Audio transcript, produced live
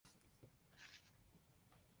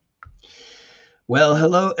Well,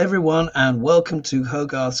 hello everyone, and welcome to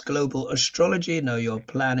HoGaLe's Global Astrology. Know your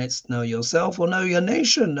planets, know yourself, or know your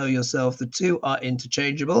nation, know yourself. The two are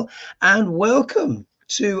interchangeable. And welcome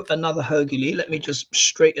to another HoGaLe. Let me just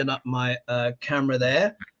straighten up my camera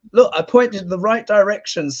there. Look, I pointed in the right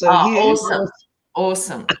direction. So here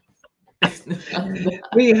Awesome.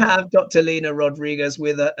 we have Dr. Lena Rodriguez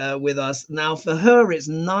with us. Now, for her, it's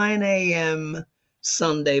 9 a.m.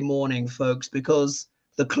 Sunday morning, folks, because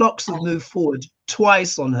the clocks have moved forward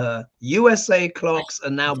twice on her. USA clocks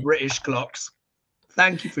and now British clocks.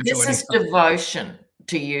 Thank you for joining us. This is devotion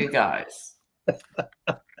to you guys.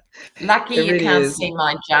 Lucky you really can't is. see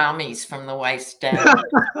my jammies from the waist down.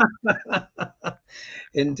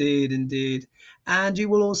 Indeed, indeed. And you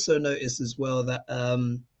will also notice as well that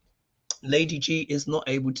Lady G is not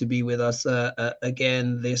able to be with us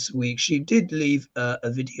again this week. She did leave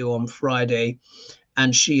a video on Friday,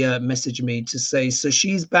 and she messaged me to say, so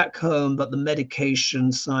she's back home, but the medication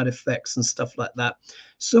side effects and stuff like that.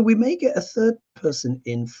 So we may get a third person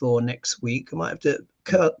in for next week. I might have to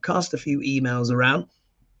cast a few emails around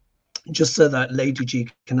just so that Lady G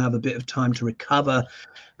can have a bit of time to recover.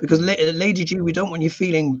 Because Lady G, we don't want you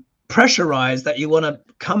feeling pressurized that you want to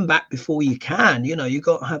come back before you can. You know, you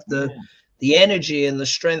got to have the energy and the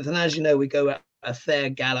strength. And as you know, we go at a fair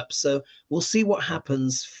gallop, so we'll see what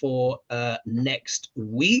happens for next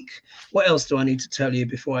week. What else do I need to tell you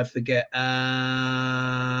before I forget?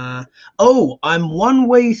 Oh, I'm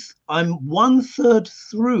 1/3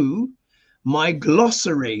 through my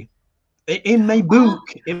glossary in my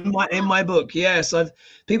book. In my book, yes.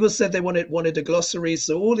 People said they wanted a glossary,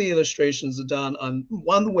 so all the illustrations are done. I'm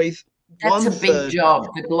That's a big job.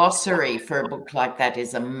 The glossary for a book like that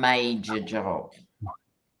is a major job.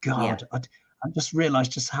 God, yeah. I just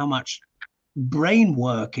realized just how much brain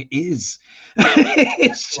work it is.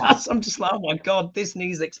 It's just, I'm just like, oh my God, this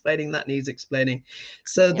needs explaining, that needs explaining.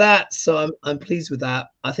 So I'm pleased with that.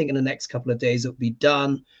 I think in the next couple of days it'll be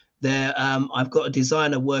done. There, I've got a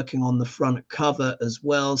designer working on the front cover as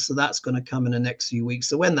well, so that's going to come in the next few weeks.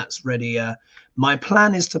 So when that's ready, my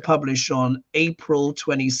plan is to publish on April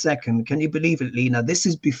 22nd. Can you believe it, Lena? This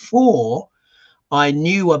is before I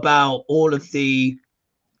knew about all of the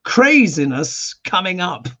craziness coming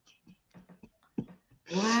up.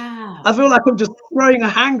 Wow. I feel like I'm just throwing a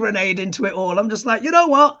hand grenade into it all. I'm just like, you know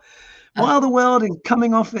what? While the world is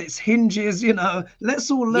coming off its hinges, you know, let's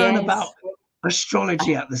all learn about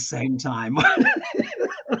astrology at the same time.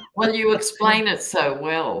 Well, you explain it so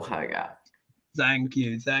well, Hogarth. Thank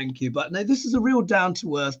you. But no, this is a real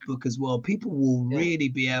down-to-earth book as well. People will really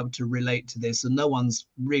be able to relate to this, and no one's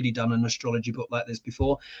really done an astrology book like this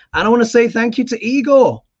before. And I want to say thank you to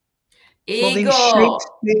Igor for these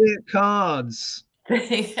Shakespeare cards.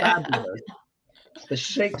 Fabulous. The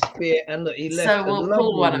Shakespeare, and he left. So we'll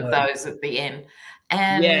pull one of those at the end.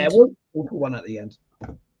 And yeah, we'll pull one at the end.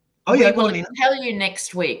 Oh yeah, we'll tell you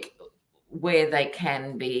next week where they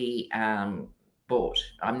can be bought.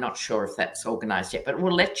 I'm not sure if that's organized yet, but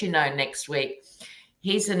we'll let you know next week.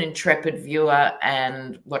 He's an intrepid viewer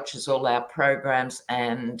and watches all our programs,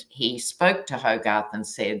 and he spoke to Hogarth and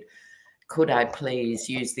said, could I please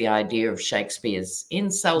use the idea of Shakespeare's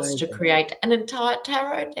insults to create an entire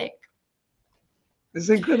tarot deck? It's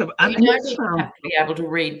incredible. And you don't have to be able to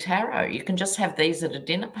read tarot. You can just have these at a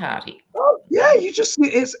dinner party. Oh, yeah, it's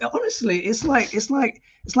honestly, it's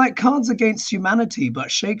like Cards Against Humanity, but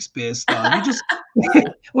Shakespeare style. You just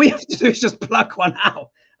all you have to do is just pluck one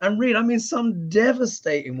out and read. I mean, some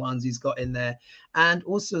devastating ones he's got in there. And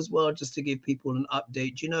also as well, just to give people an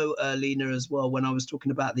update, you know, Lena, as well, when I was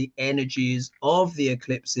talking about the energies of the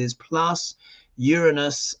eclipses plus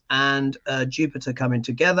Uranus and Jupiter coming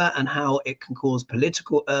together and how it can cause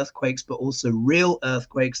political earthquakes, but also real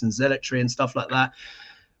earthquakes and zealotry and stuff like that.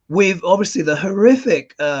 With obviously the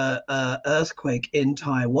horrific earthquake in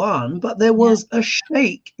Taiwan, but there was a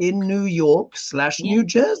shake in New York / New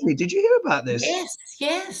Jersey. Did you hear about this?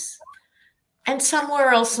 Yes. And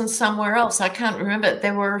somewhere else and somewhere else. I can't remember.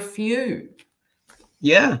 There were a few.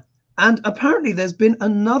 Yeah. And apparently there's been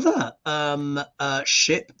another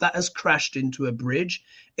ship that has crashed into a bridge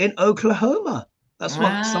in Oklahoma. That's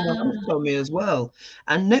what someone else told me as well.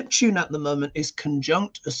 And Neptune at the moment is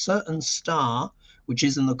conjunct a certain star, which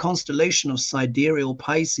is in the constellation of Sidereal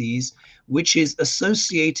Pisces, which is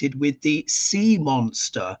associated with the sea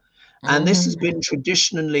monster. And this has been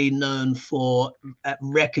traditionally known for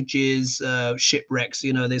wreckages, shipwrecks,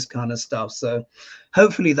 you know, this kind of stuff. So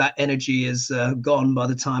hopefully that energy is gone by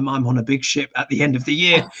the time I'm on a big ship at the end of the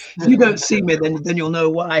year. If you don't see me, then you'll know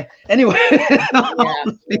why. Anyway.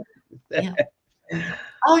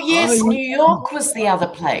 Oh, yes, New York was the other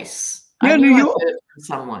place. Yeah, New York. Heard from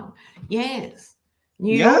someone. Yes.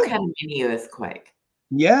 New York had a mini earthquake.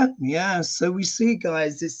 Yeah. So we see,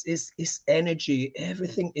 guys, this energy,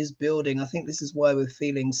 everything is building. I think this is why we're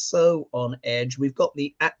feeling so on edge. We've got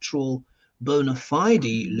the actual bona fide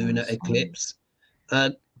lunar eclipse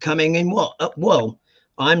coming in what? Well,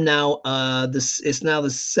 I'm now it's now the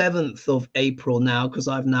 7th of April now, because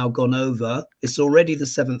I've now gone over. It's already the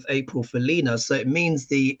 7th April for Lena. So it means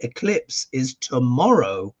the eclipse is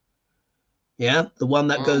tomorrow. Yeah, the one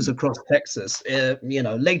that goes across Texas, you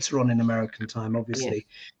know, later on in American time, obviously.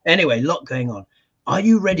 Yeah. Anyway, lot going on. Are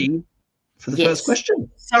you ready for the first question?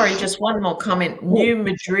 Sorry, just one more comment. New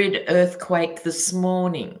Madrid earthquake this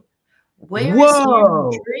morning. Where is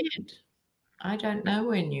New Madrid? I don't know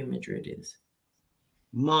where New Madrid is.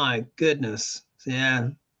 My goodness. Yeah,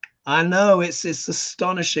 I know. It's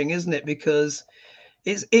astonishing, isn't it? Because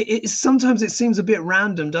it's sometimes it seems a bit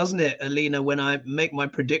random, doesn't it, Alina, when I make my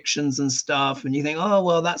predictions and stuff, and you think, oh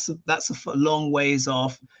well, that's a long ways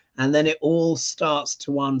off, and then it all starts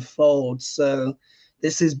to unfold. So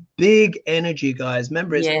this is big energy, guys.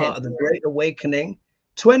 Remember, it's part of the Great Awakening.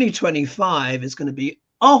 2025 is going to be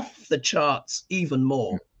off the charts even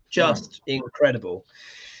more. Just incredible.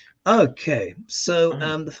 Okay, so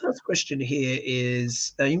the first question here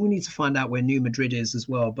is we need to find out where New Madrid is as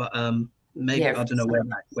well, but maybe I don't know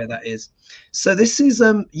where that is. So this is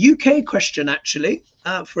UK question, actually,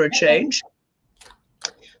 for a change.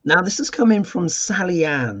 Now this is coming from Sally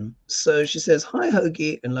Ann. So she says, hi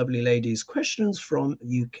Hoagie and lovely ladies, questions from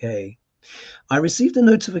UK. I received a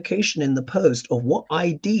notification in the post of what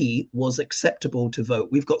ID was acceptable to vote.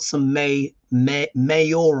 We've got some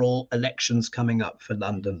mayoral elections coming up for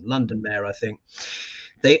London Mayor, I think.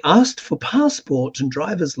 They asked for passport and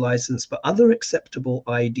driver's license, but other acceptable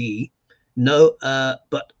ID. No,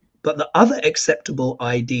 but the other acceptable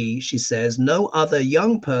ID, she says, no other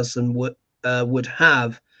young person would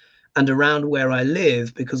have, and around where I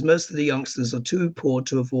live, because most of the youngsters are too poor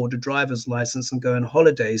to afford a driver's license and go on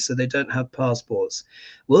holidays, so they don't have passports.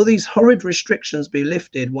 Will these horrid restrictions be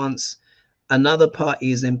lifted once another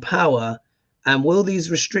party is in power? And will these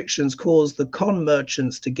restrictions cause the con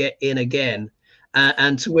merchants to get in again?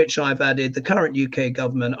 And to which I've added, the current UK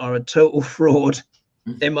government are a total fraud,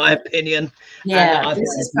 in my opinion. Yeah, and this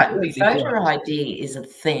is voter ID is a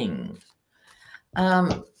thing.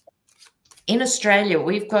 In Australia,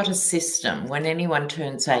 we've got a system when anyone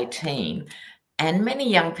turns 18, and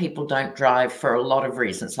many young people don't drive for a lot of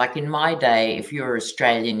reasons. Like in my day, if you were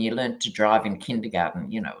Australian, you learned to drive in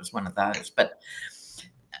kindergarten, you know, it was one of those, but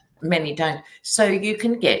many don't. So you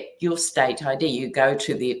can get your state ID. You go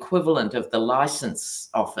to the equivalent of the license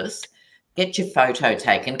office, get your photo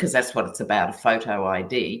taken, because that's what it's about, a photo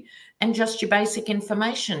ID, and just your basic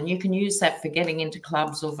information. You can use that for getting into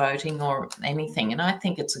clubs or voting or anything. And I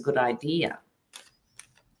think it's a good idea.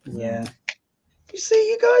 Yeah. You see,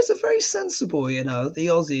 you guys are very sensible, you know, the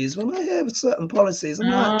Aussies. When I hear certain policies, I'm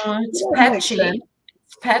like, it's patchy.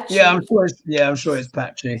 It's patchy. Yeah, I'm sure it's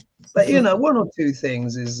patchy. But, you know, one or two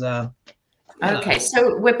things is... Okay,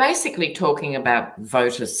 so we're basically talking about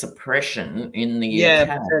voter suppression in the UK.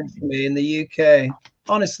 Yeah, potentially in the UK.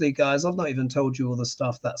 Honestly, guys, I've not even told you all the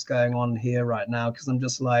stuff that's going on here right now, because I'm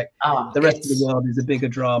just like, the rest of the world is a bigger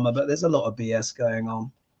drama, but there's a lot of BS going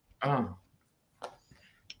on.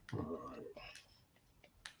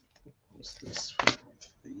 What's this for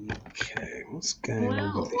the UK? What's going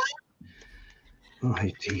on with this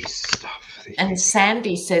ID stuff? And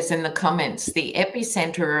Sandy says in the comments, the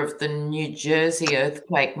epicenter of the New Jersey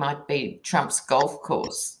earthquake might be Trump's golf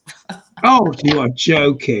course. Oh, you are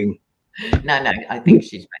joking. No, I think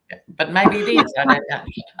she's making it. But maybe it is. I don't know.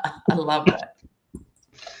 I love that.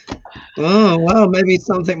 Oh, well, maybe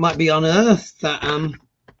something might be unearthed that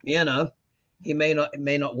you know, he may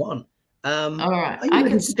not want. All right. I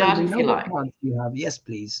can start if you like. Yes,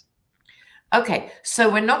 please. Okay,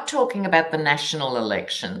 so we're not talking about the national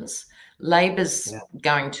elections. Labor's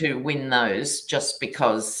going to win those just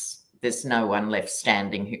because there's no one left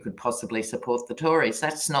standing who could possibly support the Tories.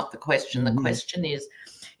 That's not the question. The question is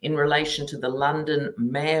in relation to the London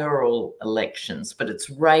mayoral elections, but it's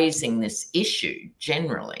raising this issue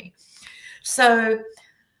generally. So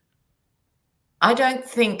I don't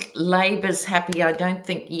think Labor's happy. I don't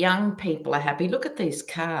think young people are happy. Look at these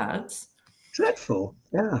cards. Dreadful,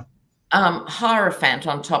 yeah. Hierophant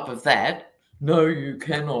on top of that. No, you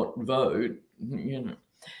cannot vote, you know.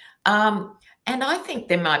 And I think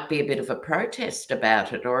there might be a bit of a protest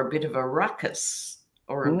about it, or a bit of a ruckus,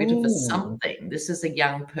 or a bit of a something. This is a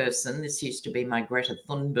young person. This used to be my Greta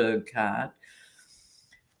Thunberg card.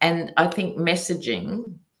 And I think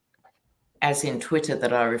messaging, as in Twitter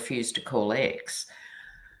that I refuse to call X,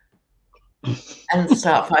 and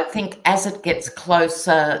stuff. I think as it gets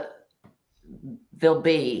closer, there'll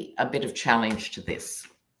be a bit of challenge to this.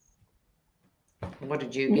 What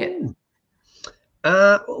did you get?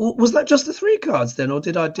 Was that just the 3 cards then, or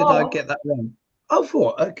did I get that wrong? Oh,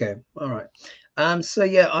 4. Okay, all right. So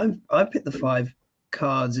yeah, I picked the 5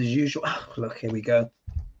 cards as usual. Oh, look, here we go.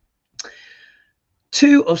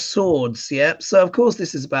 2 of Swords. Yeah, so of course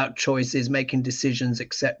this is about choices, making decisions,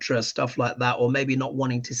 etc., stuff like that, or maybe not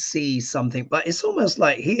wanting to see something. But it's almost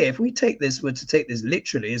like here, if we were to take this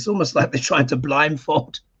literally, it's almost like they're trying to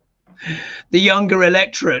blindfold the younger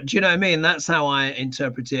electorate. Do you know what I mean? That's how I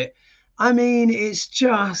interpret it. I mean, it's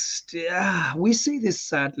just, we see this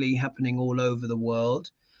sadly happening all over the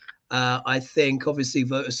world. I think obviously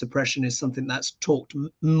voter suppression is something that's talked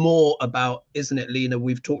more about, isn't it, Lena?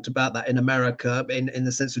 We've talked about that in America in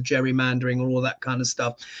the sense of gerrymandering and all that kind of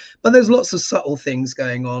stuff. But there's lots of subtle things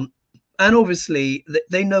going on. And obviously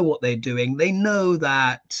they know what they're doing. They know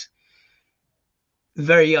that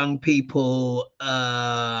very young people,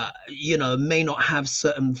 you know, may not have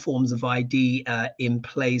certain forms of ID in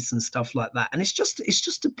place and stuff like that. And it's just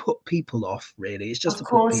to put people off, really. It's just to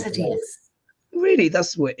put people off. Really,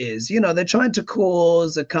 that's what it is. You know, they're trying to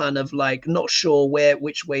cause a kind of like not sure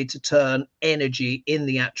which way to turn energy in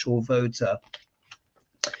the actual voter.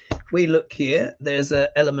 We look here, there's an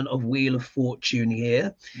element of Wheel of Fortune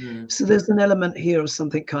here. So there's an element here of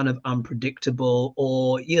something kind of unpredictable,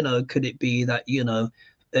 or, you know, could it be that, you know,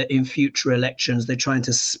 in future elections, they're trying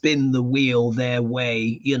to spin the wheel their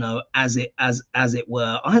way, you know, as it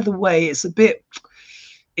were. Either way, it's a bit,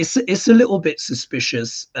 it's a little bit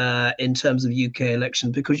suspicious in terms of UK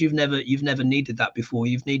elections, because you've never needed that before.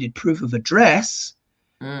 You've needed proof of address,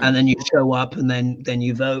 and then you show up and then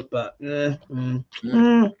you vote. But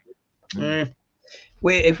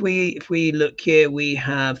if we look here, we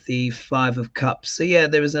have the 5 of Cups. So yeah,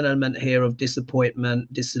 there is an element here of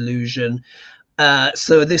disappointment, disillusion.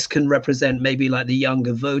 So this can represent maybe like the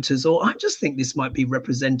younger voters, or I just think this might be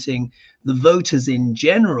representing the voters in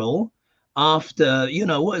general after, you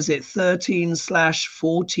know, what is it,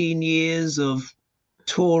 13/14 years of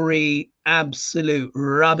Tory absolute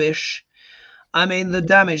rubbish. I mean, the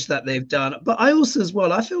damage that they've done. But I also, as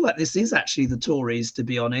well, I feel like this is actually the Tories, to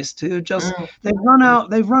be honest, who just they've run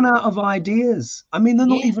out of ideas. I mean, they're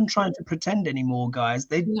not even trying to pretend anymore, guys.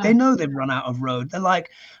 They know they've run out of road. They're like,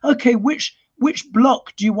 okay, which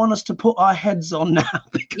block do you want us to put our heads on now?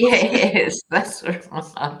 Yes, that's right.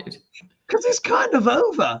 Because it's kind of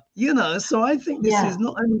over, you know. So I think this is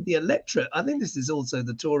not only the electorate, I think this is also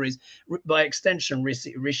the Tories, by extension,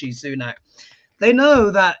 Rishi Sunak. They know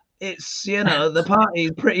that it's, you know, the party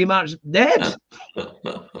is pretty much dead.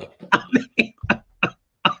 I mean,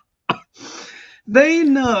 they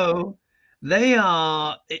know they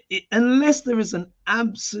are, unless there is an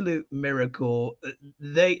absolute miracle,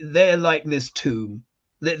 they're like this tomb.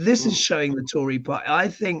 This is showing the Tory party. I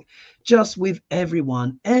think just with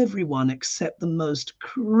everyone except the most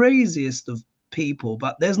craziest of people,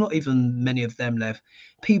 but there's not even many of them left.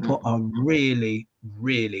 People are really,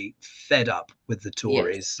 really fed up with the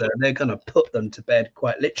Tories. So they're going to put them to bed,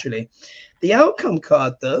 quite literally. The outcome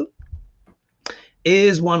card, though,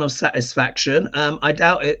 is one of satisfaction. I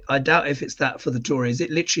doubt if it's that for the Tories.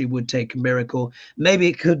 It literally would take a miracle.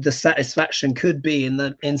 Maybe the satisfaction could be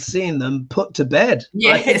in seeing them put to bed.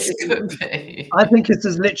 Yes, it could be. I think it's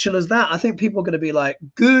as literal as that. I think people are going to be like,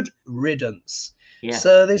 good riddance. Yeah.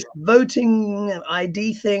 So this voting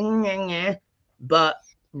ID thing, but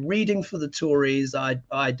reading for the Tories, I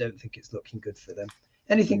don't think it's looking good for them.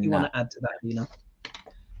 Anything you want to add to that, Lena?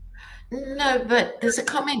 No, but there's a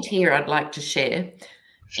comment here I'd like to share.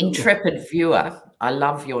 Sure. Intrepid viewer, I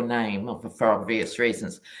love your name for obvious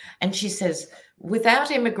reasons. And she says,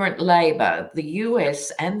 without immigrant labour, the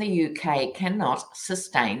US and the UK cannot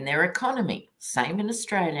sustain their economy. Same in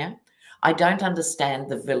Australia. I don't understand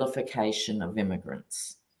the vilification of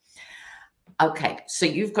immigrants. Okay, so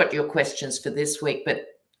you've got your questions for this week, but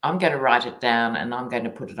I'm going to write it down and I'm going to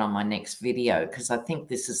put it on my next video, because I think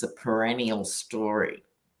this is a perennial story.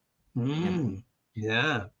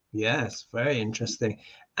 Yeah, yes, very interesting.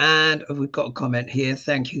 And we've got a comment here.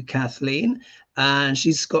 Thank you, Kathleen. And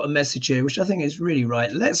she's got a message here, which I think is really right.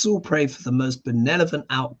 Let's all pray for the most benevolent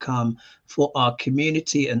outcome for our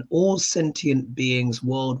community and all sentient beings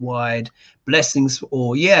worldwide. Blessings for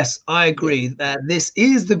all. Yes, I agree that this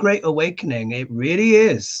is the Great Awakening. It really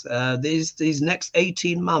is. These next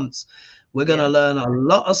 18 months, we're going to learn a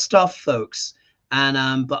lot of stuff, folks.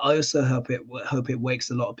 And but I also hope it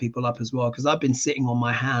wakes a lot of people up as well, because I've been sitting on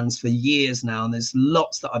my hands for years now, and there's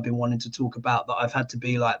lots that I've been wanting to talk about that I've had to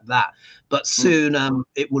be like that. But soon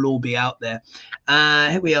it will all be out there.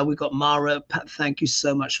 Here we are. We've got Mara. Pat, thank you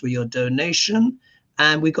so much for your donation.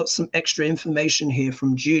 And we got some extra information here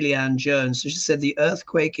from Julianne Jones. So she said the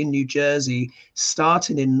earthquake in New Jersey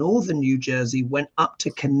started in northern New Jersey, went up to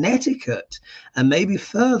Connecticut and maybe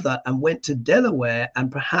further, and went to Delaware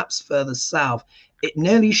and perhaps further south. It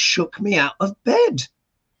nearly shook me out of bed.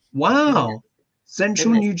 Wow.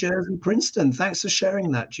 Central New Jersey, Princeton. Thanks for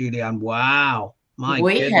sharing that, Julianne. Wow.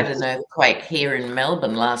 We had an earthquake here in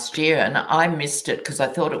Melbourne last year, and I missed it because I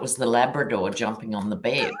thought it was the Labrador jumping on the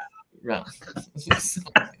bed. Right.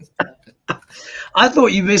 I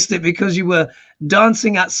thought you missed it because you were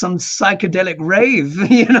dancing at some psychedelic rave.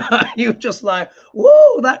 You know, you were just like,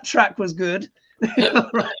 whoa, that track was good.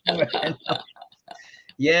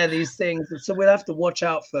 Yeah, these things. So we'll have to watch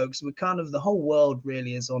out, folks. We're kind of, the whole world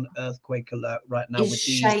really is on earthquake alert right now. It's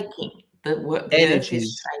shaking. The energies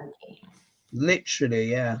is shaking. Literally,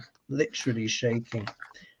 yeah, literally shaking.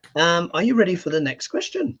 Are you ready for the next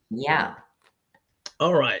question? Yeah.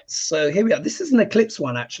 All right, so here we are. This is an eclipse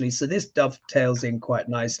one, actually, so this dovetails in quite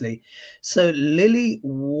nicely. So Lily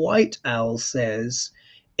White Owl says,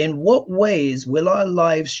 in what ways will our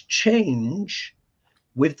lives change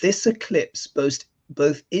with this eclipse,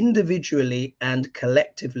 both individually and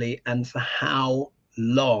collectively, and for how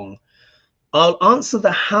long? I'll answer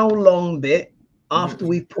the how long bit after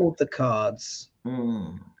we've pulled the cards,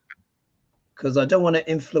 because I don't want to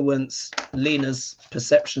influence Lena's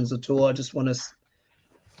perceptions at all. I just want to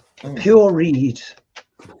pure read.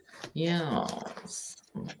 Yeah.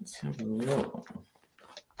 Let's have a look.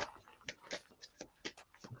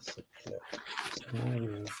 How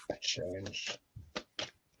will that change?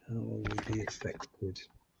 How will we be affected?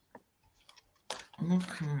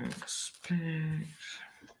 Okay, expect.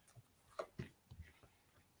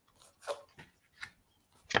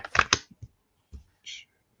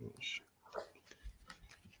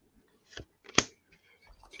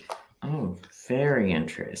 Oh, very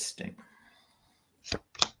interesting.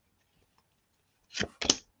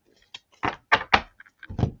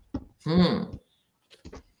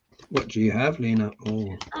 What do you have, Lena?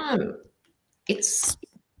 Oh, it's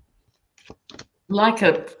like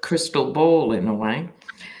a crystal ball in a way.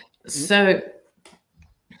 So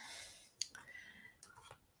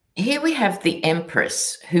here we have the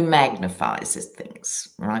Empress who magnifies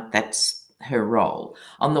things, right? That's her role.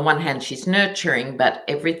 On the one hand, she's nurturing, but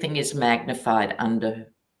everything is magnified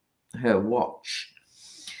under her watch.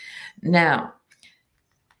 Now,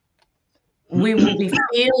 we will be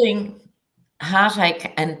feeling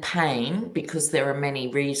heartache and pain because there are many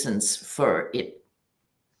reasons for it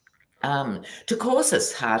to cause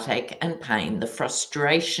us heartache and pain. The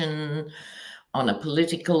frustration on a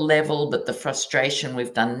political level, but the frustration,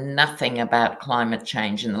 we've done nothing about climate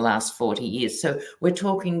change in the last 40 years. So we're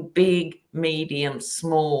talking big, medium,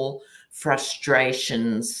 small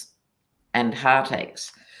frustrations and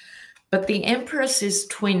heartaches. But the Empress is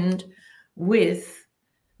twinned with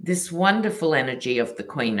this wonderful energy of the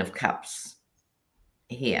Queen of Cups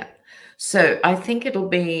here. So I think it'll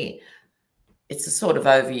be, it's a sort of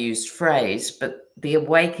overused phrase, but the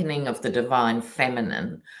awakening of the divine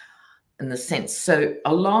feminine in the sense. So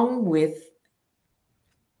along with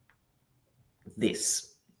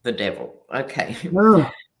this, the devil, okay.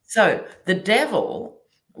 So the devil,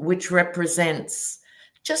 which represents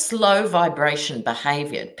just low vibration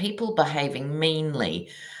behavior, people behaving meanly,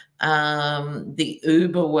 the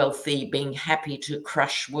uber wealthy being happy to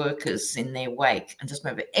crush workers in their wake, and just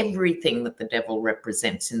remember everything that the devil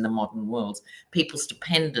represents in the modern world, people's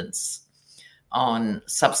dependence on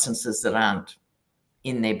substances that aren't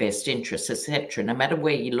in their best interests, etc. No matter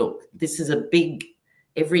where you look, this is a big,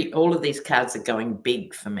 all of these cards are going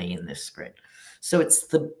big for me in this spread. So it's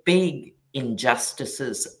the big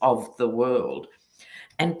injustices of the world.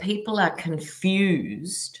 And people are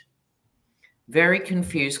confused, very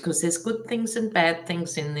confused, because there's good things and bad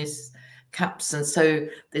things in this cups. And so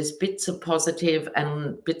there's bits of positive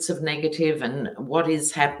and bits of negative, and what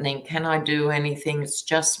is happening? Can I do anything? It's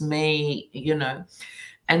just me, you know.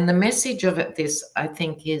 And the message of it, this, I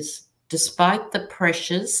think, is despite the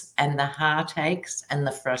pressures and the heartaches and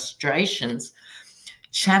the frustrations,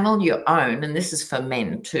 channel your own, and this is for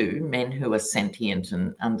men too, men who are sentient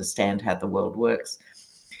and understand how the world works.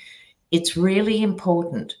 It's really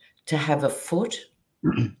important to have a foot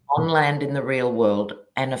on land in the real world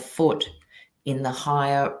and a foot in the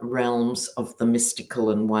higher realms of the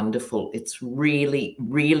mystical and wonderful. It's really,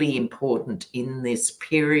 really important in this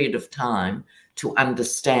period of time to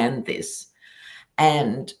understand this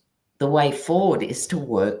And the way forward is to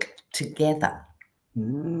work together.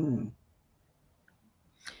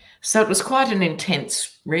 So it was quite an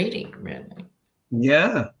intense reading, really.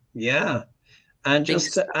 Yeah, yeah. And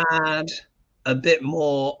just to add a bit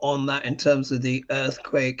more on that in terms of the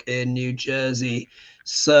earthquake in New Jersey.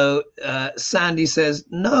 So Sandy says,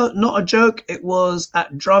 no, not a joke. It was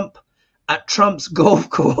at Trump's golf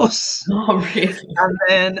course. Oh, really?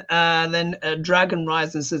 And then Dragon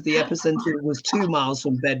Rising says the epicenter was 2 miles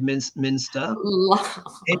from Bedminster.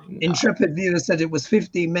 Intrepid Viewer said it was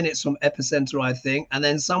 15 minutes from epicenter, I think. And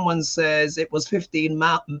then someone says it was 15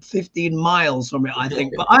 miles from it, I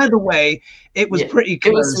think. But either way, it was pretty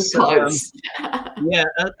close. It was close. Yeah,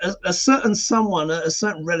 a certain someone, a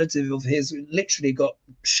certain relative of his literally got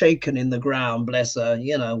shaken in the ground, bless her.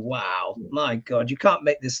 You know, wow, my God, you can't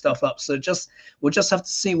make this stuff up. So we'll just have to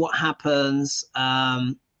see what happens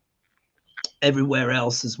everywhere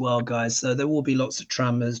else as well, guys. So there will be lots of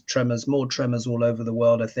more tremors all over the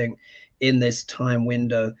world, I think, in this time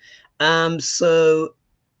window. So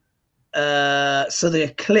the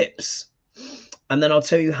eclipse, and then I'll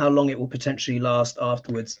tell you how long it will potentially last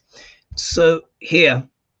afterwards. So here,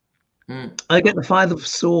 I get the Five of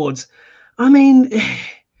Swords. I mean,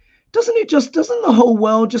 doesn't the whole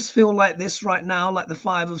world just feel like this right now? Like the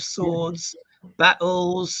Five of Swords,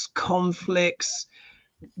 battles, conflicts,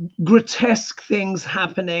 grotesque things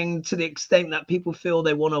happening to the extent that people feel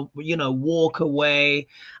they want to, you know, walk away.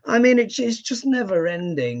 I mean, it's just never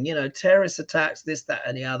ending, you know, terrorist attacks, this, that,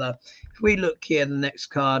 and the other. If we look here, the next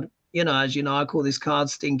card, you know, as you know, I call this card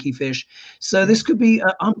Stinky Fish. So this could be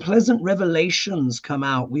unpleasant revelations come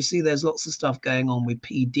out. We see there's lots of stuff going on with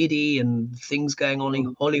P. Diddy and things going on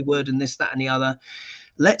in Hollywood and this, that, and the other.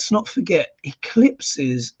 Let's not forget,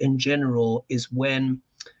 eclipses in general is when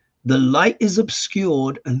the light is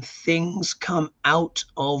obscured and things come out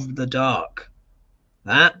of the dark.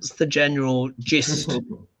 That's the general gist.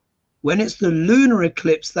 When it's the lunar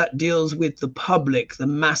eclipse, that deals with the public, the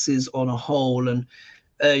masses on a whole. And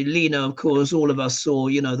Lena, of course, all of us saw,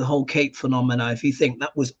 you know, the whole Cape phenomena. If you think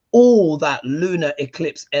that was all that lunar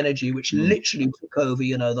eclipse energy, which literally took over,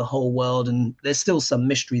 you know, the whole world. And there's still some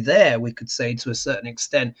mystery there, we could say, to a certain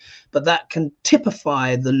extent. But that can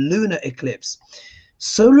typify the lunar eclipse.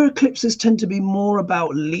 Solar eclipses tend to be more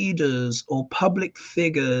about leaders or public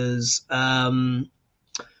figures,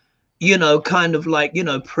 you know, kind of like, you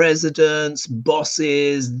know, presidents,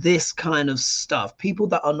 bosses, this kind of stuff, people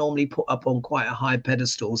that are normally put up on quite a high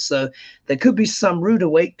pedestal. So there could be some rude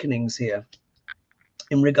awakenings here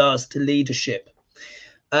in regards to leadership.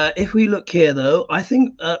 If we look here, though, I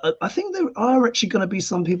think there are actually going to be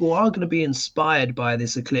some people who are going to be inspired by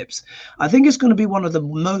this eclipse. I think it's going to be one of the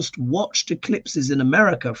most watched eclipses in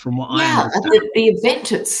America, from what I understand. The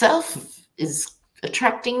event itself is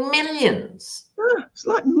attracting millions. It's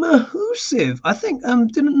like massive. I think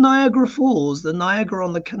didn't Niagara Falls, the Niagara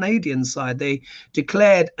on the Canadian side, they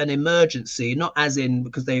declared an emergency, not as in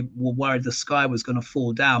because they were worried the sky was going to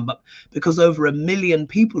fall down, but because over 1 million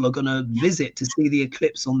people are going to visit to see the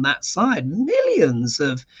eclipse on that side. Millions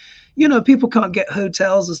of, you know, people can't get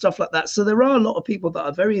hotels and stuff like that. So there are a lot of people that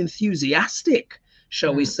are very enthusiastic,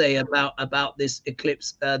 shall we say, about this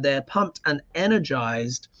eclipse. They're pumped and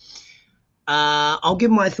energized. I'll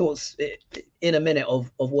give my thoughts in a minute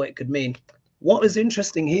of what it could mean. What is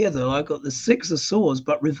interesting here, though, I got the Six of Swords,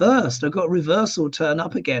 but reversed. I got reversal turn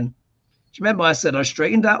up again. Do you remember I said I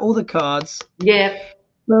straightened out all the cards? Yeah.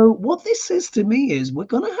 So what this says to me is we're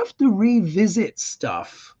going to have to revisit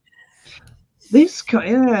stuff. This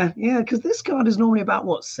card, yeah, because this card is normally about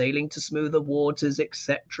what? Sailing to smoother waters,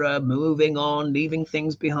 etc., moving on, leaving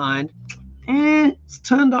things behind. It's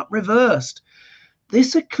turned up reversed.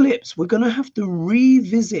 This eclipse, we're going to have to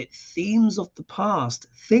revisit themes of the past.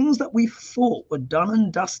 Things that we thought were done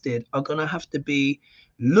and dusted are going to have to be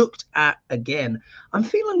looked at again. I'm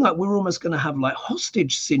feeling like we're almost going to have like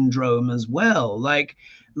hostage syndrome as well. Like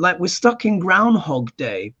we're stuck in Groundhog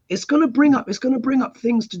Day. It's going to bring up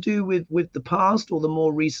things to do with the past or the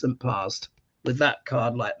more recent past with that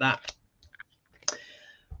card like that.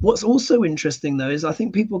 What's also interesting, though, is I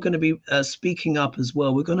think people are going to be speaking up as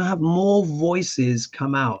well. We're going to have more voices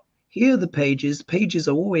come out. Here are the pages. Pages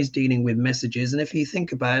are always dealing with messages. And if you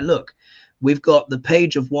think about it, look, we've got the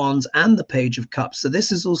Page of Wands and the Page of Cups. So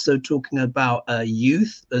this is also talking about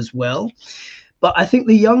youth as well. But I think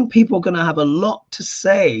the young people are going to have a lot to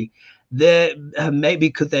say. There maybe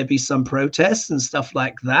could there be some protests and stuff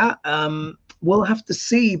like that. We'll have to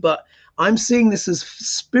see. But I'm seeing this as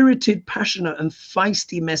spirited, passionate, and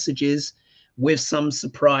feisty messages with some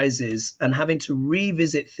surprises and having to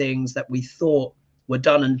revisit things that we thought were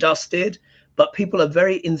done and dusted, but people are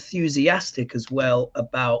very enthusiastic as well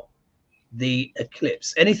about the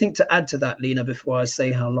eclipse. Anything to add to that, Lena, before I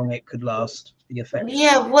say how long it could last, the effect?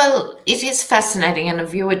 Yeah, well, it is fascinating. And a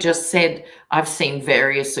viewer just said, I've seen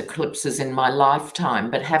various eclipses in my lifetime,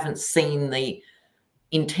 but haven't seen the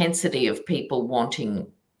intensity of people wanting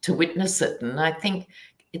to witness it. And I think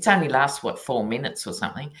it's only lasts, what, 4 minutes or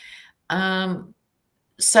something.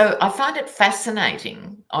 So I find it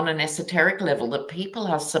fascinating on an esoteric level that people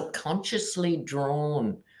are subconsciously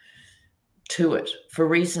drawn to it for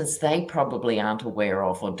reasons they probably aren't aware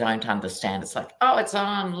of or don't understand. It's like, oh, it's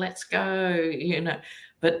on, let's go, you know.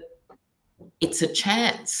 But it's a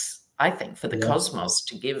chance, I think, for the cosmos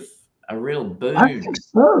to give a real boon. I think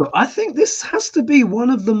so. I think this has to be one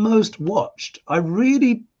of the most watched. I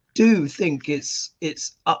really do think it's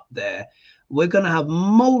up there. We're going to have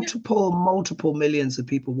multiple millions of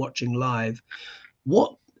people watching live.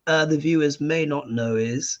 What the viewers may not know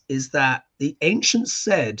is that the ancients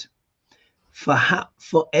said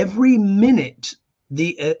for every minute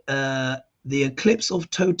the eclipse of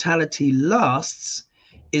totality lasts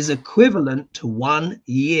is equivalent to 1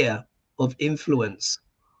 year of influence.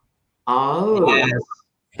 Oh, yes.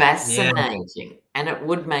 Fascinating. Yeah. And it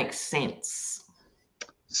would make sense.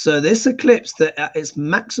 So this eclipse, that at its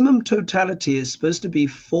maximum totality is supposed to be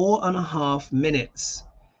 4.5 minutes.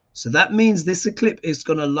 So that means this eclipse is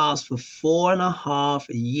going to last for 4.5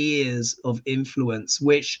 years of influence,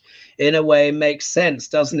 which in a way makes sense,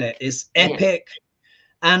 doesn't it? It's epic.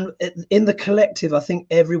 Yeah. And in the collective, I think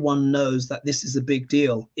everyone knows that this is a big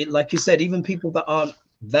deal. It, like you said, even people that aren't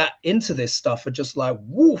that into this stuff are just like,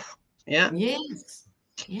 woof. Yeah. Yes.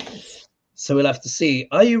 Yes. So we'll have to see.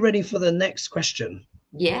 Are you ready for the next question?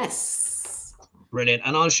 Yes. Brilliant.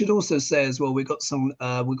 And I should also say as well, we got a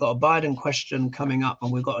Biden question coming up,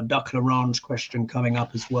 and we've got a Duck L'Orange question coming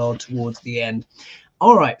up as well towards the end.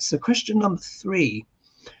 All right. So question number 3.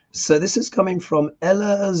 So this is coming from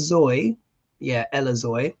Ella Zoe. Yeah, Ella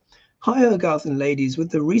Zoe. Hi, HoGaLe and ladies.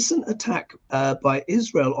 With the recent attack by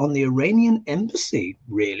Israel on the Iranian embassy,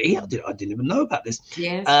 really? I didn't even know about this.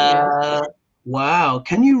 Yes. Wow.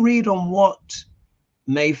 Can you read on what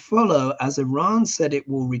may follow, as Iran said it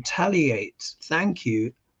will retaliate? Thank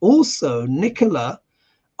you. Also, Nicola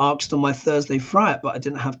asked on my Thursday Fright, but I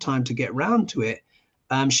didn't have time to get round to it.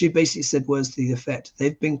 She basically said words to the effect,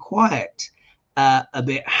 they've been quiet a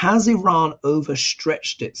bit. Has Iran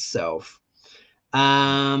overstretched itself?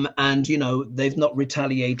 And, you know, they've not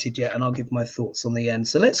retaliated yet, and I'll give my thoughts on the end.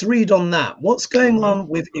 So let's read on that. What's going on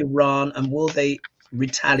with Iran, and will they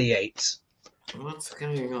retaliate? What's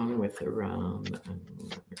going on with Iran?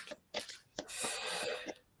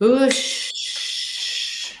 Whoosh.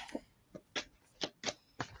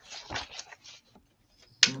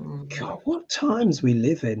 God, what times we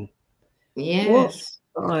live in. Yes.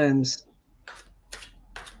 What times.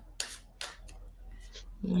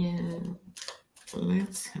 Yeah.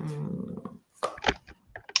 Let's have a look.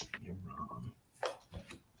 Iran.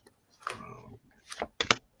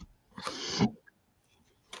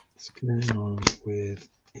 What's going on with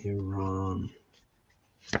Iran?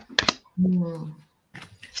 No.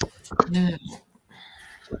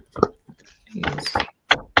 Yes.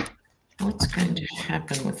 What's going to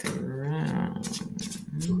happen with Iran?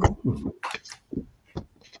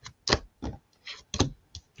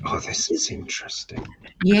 Oh, this is interesting.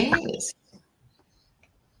 Yes.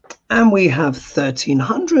 And we have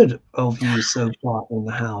 1,300 of you so far in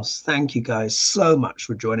the house. Thank you guys so much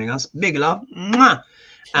for joining us. Big love. Mwah!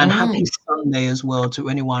 And happy Sunday as well to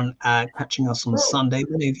anyone catching us on Sunday.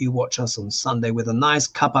 Many of you watch us on Sunday with a nice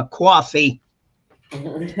cup of coffee.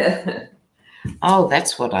 Oh,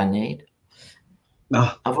 that's what I need.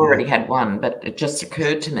 Oh, I've already had one, but it just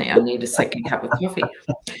occurred to me I need a second cup of coffee.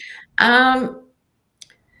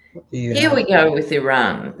 Here we go with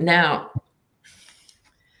Iran. Now,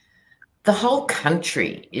 the whole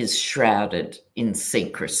country is shrouded in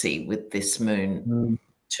secrecy with this moon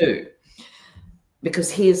too.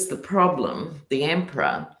 Because here's the problem, the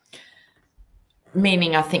emperor,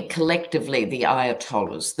 meaning I think collectively the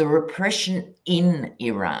Ayatollahs, the repression in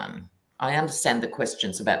Iran. I understand the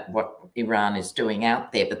questions about what Iran is doing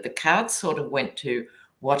out there, but the card sort of went to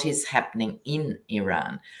what is happening in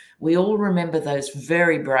Iran. We all remember those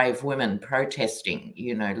very brave women protesting,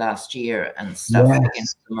 you know, last year and stuff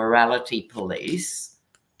against the morality police,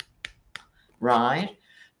 right?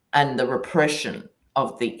 And the repression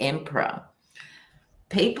of the emperor.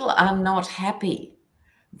 People are not happy.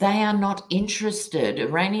 They are not interested.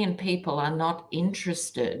 Iranian people are not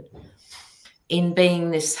interested in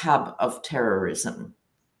being this hub of terrorism,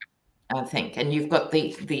 I think. And you've got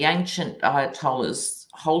the ancient Ayatollahs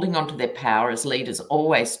holding on to their power, as leaders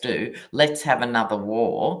always do. Let's have another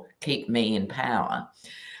war, keep me in power.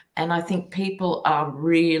 And I think people are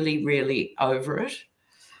really, really over it.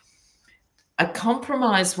 A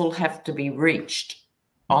compromise will have to be reached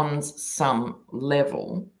on some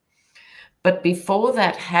level. But before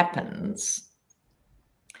that happens,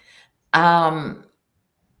 I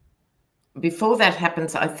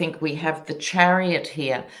think we have the Chariot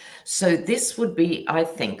here. So this would be, I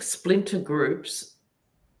think, splinter groups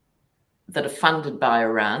that are funded by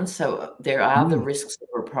Iran. So there are the risks of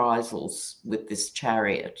reprisals with this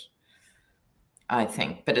Chariot, I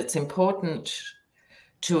think. But it's important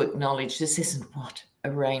to acknowledge this isn't what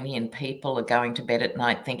Iranian people are going to bed at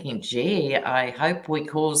night thinking, gee, I hope we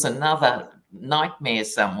cause another nightmare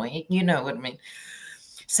somewhere. You know what I mean?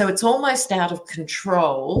 So it's almost out of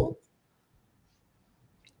control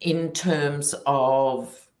in terms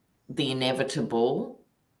of the inevitable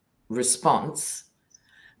response,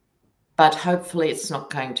 but hopefully it's not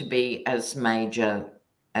going to be as major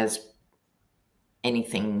as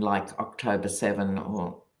anything like October 7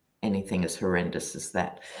 or anything as horrendous as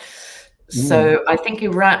that. So I think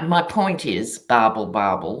Iran, my point is,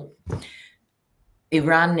 Babel,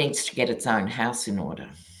 Iran needs to get its own house in order,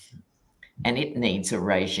 and it needs a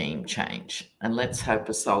regime change. And let's hope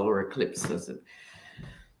a solar eclipse does it.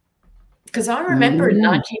 Because I remember in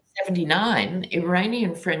 1979,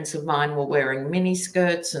 Iranian friends of mine were wearing mini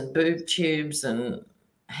skirts and boob tubes and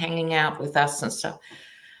hanging out with us and stuff.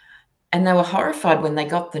 And they were horrified when they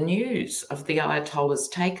got the news of the Ayatollah's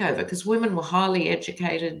takeover, because women were highly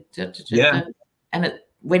educated. And it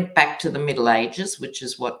went back to the Middle Ages, which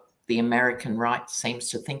is what the American right seems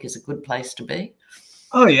to think is a good place to be.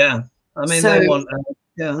 Oh, yeah. I mean, they want,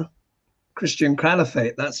 Christian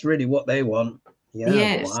caliphate. That's really what they want. Yeah.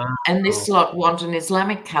 Yes. Wow. And this lot want an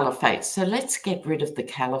Islamic caliphate. So let's get rid of the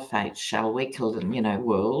caliphate, shall we,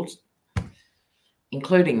 world,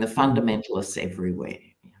 including the fundamentalists everywhere.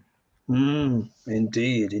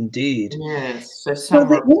 Indeed. Yes.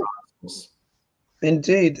 So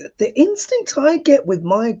indeed. The instinct I get with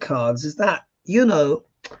my cards is that, Iran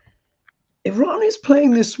is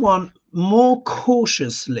playing this one more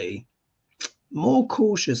cautiously.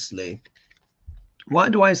 Why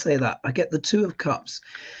do I say that? I get the Two of Cups,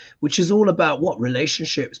 which is all about what?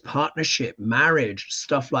 Relationships, partnership, marriage,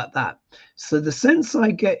 stuff like that. So the sense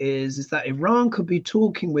I get is that Iran could be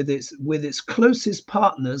talking with its closest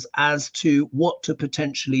partners as to what to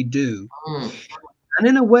potentially do. And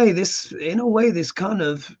in a way, this kind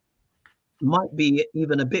of might be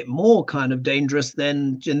even a bit more kind of dangerous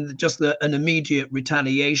than just an immediate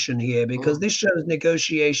retaliation here, because this shows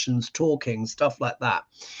negotiations, talking, stuff like that.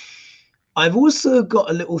 I've also got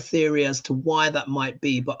a little theory as to why that might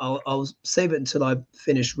be, but I'll save it until I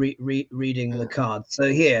finish reading the cards. So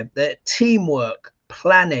here, they're teamwork,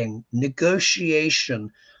 planning, negotiation,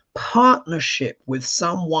 partnership with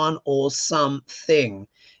someone or something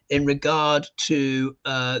in regard to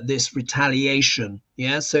this retaliation.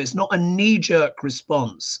 Yeah, so it's not a knee-jerk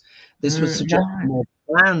response. This would suggest a more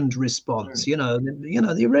planned response. The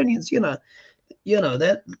Iranians,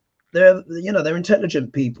 they're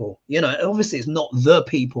intelligent people. Obviously it's not the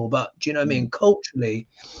people, but do you know what I mean? Culturally,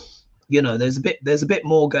 there's a bit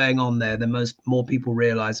more going on there than more people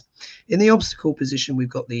realize. In the obstacle position, we've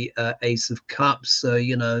got the Ace of Cups. So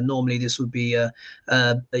normally this would be a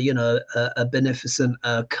beneficent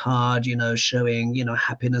card, showing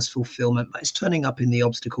happiness, fulfillment, but it's turning up in the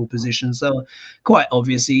obstacle position. So quite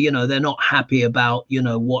obviously, they're not happy about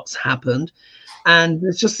what's happened. And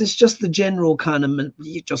it's just the general kind of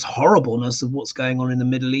just horribleness of what's going on in the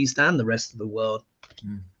Middle East and the rest of the world.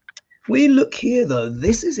 We look here, though.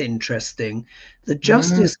 This is interesting. The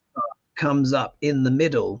Justice card comes up in the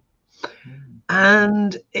middle.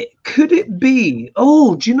 And could it be,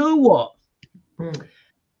 do you know what?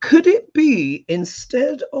 Could it be,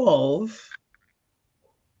 instead of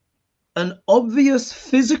an obvious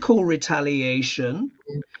physical retaliation,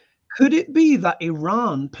 could it be that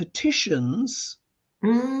Iran petitions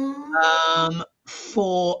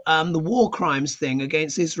for the war crimes thing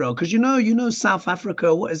against Israel? Because South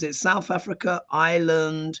Africa, what is it? South Africa,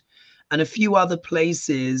 Ireland, and a few other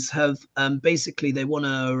places have basically they want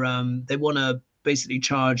to basically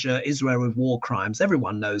charge Israel with war crimes.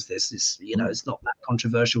 Everyone knows this. It's not that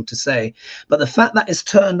controversial to say. But the fact that it's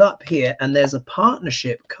turned up here and there's a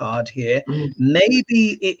partnership card here,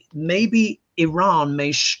 maybe Iran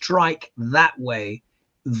may strike that way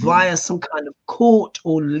via some kind of court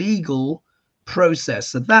or legal process.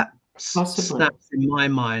 So that snaps in my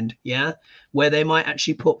mind, where they might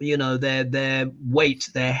actually put their weight,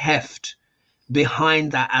 their heft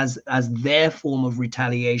behind that as their form of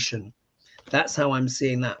retaliation. That's how I'm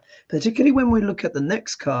seeing that, particularly when we look at the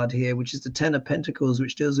next card here, which is the Ten of Pentacles,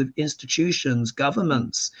 which deals with institutions,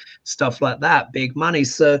 governments, stuff like that, big money.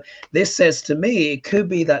 So this says to me, it could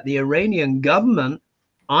be that the Iranian government,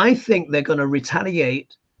 I think they're going to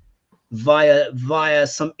retaliate via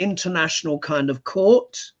some international kind of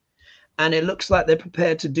court. And it looks like they're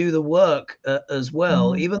prepared to do the work as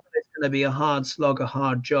well, even though it's going to be a hard slog, a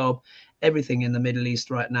hard job. Everything in the Middle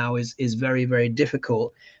East right now is very, very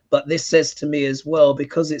difficult. But this says to me as well,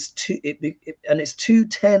 because it's it's two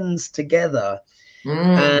tens together,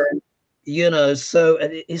 and you know, so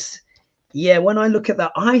it's, yeah. When I look at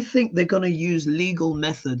that, I think they're going to use legal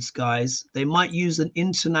methods, guys. They might use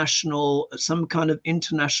some kind of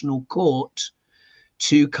international court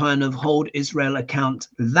to kind of hold Israel account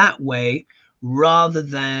that way, rather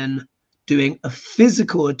than doing a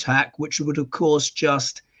physical attack, which would of course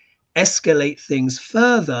just escalate things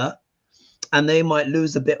further, and they might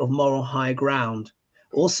lose a bit of moral high ground.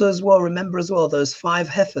 Also as well, remember as well, those 5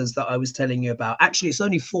 heifers that I was telling you about. Actually, it's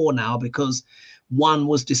only 4 now because one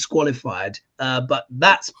was disqualified, but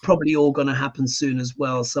that's probably all going to happen soon as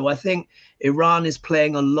well. So I think Iran is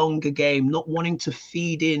playing a longer game, not wanting to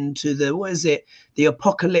feed into the, what is it, the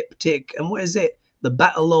apocalyptic, and what is it, the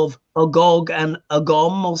battle of Agog and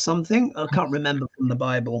Agom or something. I can't remember from the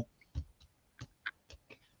Bible.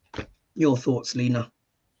 Your thoughts, Lena?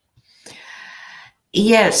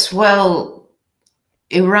 Yes, well,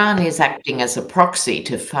 Iran is acting as a proxy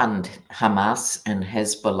to fund Hamas and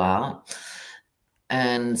Hezbollah.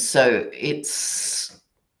 And so it's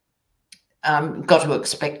got to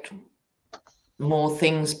expect more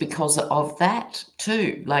things because of that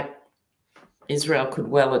too. Like Israel could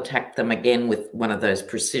well attack them again with one of those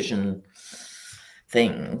precision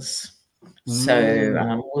things.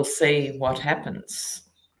 So we'll see what happens.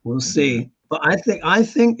 We'll see. But I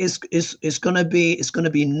think it's going to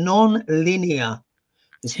be non-linear.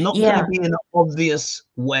 It's not going to be in an obvious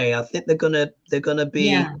way. I think they're going to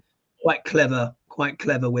be quite clever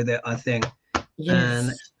with it, I think. Yes. And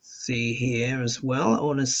let's see here as well. I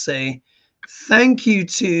want to say thank you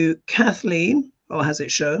to Kathleen. Oh, has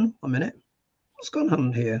it shown? 1 minute. What's going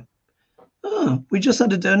on here? Oh, we just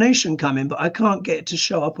had a donation come in, but I can't get it to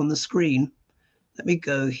show up on the screen. Let me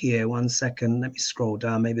go here 1 second. Let me scroll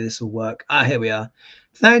down. Maybe this will work. Ah, here we are.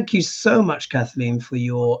 Thank you so much, Kathleen, for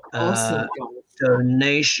your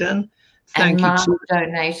donation. Thank you. Mark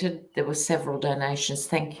donated. There were several donations.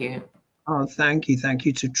 Thank you. Oh, thank you. Thank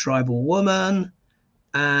you to Tribal Woman.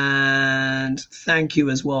 And thank you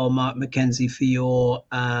as well, Mark McKenzie,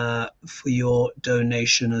 for your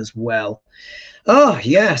donation as well. Oh,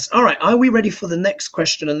 yes. All right. Are we ready for the next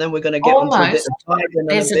question? And then we're going to get on to a bit of time.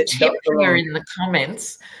 There's a tip here in the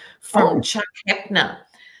comments from Chuck Heppner.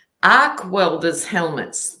 Arc welders'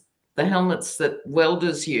 helmets, the helmets that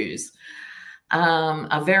welders use,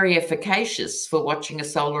 are very efficacious for watching a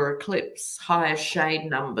solar eclipse, higher shade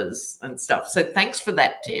numbers and stuff. So thanks for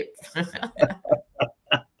that tip.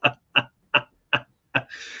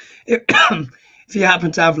 If you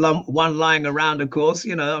happen to have one lying around, of course,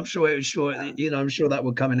 you know, I'm sure that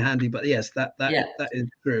would come in handy. But yes, that is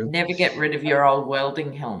true. Never get rid of your old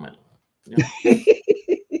welding helmet.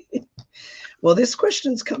 Well, this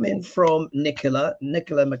question's come in from Nicola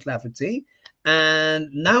McLafferty. And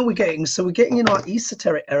now we're getting in our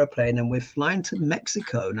esoteric aeroplane and we're flying to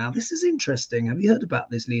Mexico. Now, this is interesting. Have you heard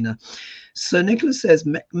about this, Lena? So Nicola says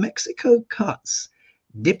Mexico cuts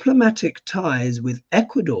diplomatic ties with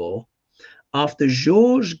Ecuador after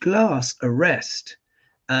George Glass arrest.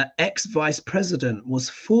 Ex-vice president was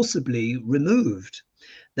forcibly removed.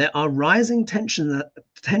 There are rising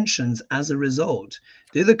tensions as a result.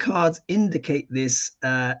 Do the cards indicate this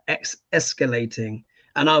escalating?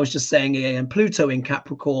 And I was just saying again, Pluto in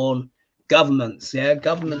Capricorn, governments,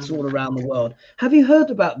 governments all around the world. Have you heard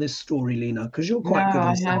about this story, Lena? Because you're quite good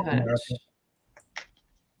in South America.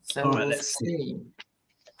 So all right, let's see.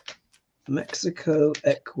 Mexico,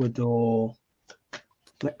 Ecuador.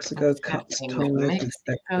 Mexico cuts ties with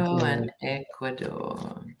Ecuador. And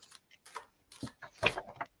Ecuador.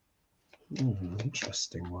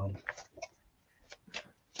 Interesting one.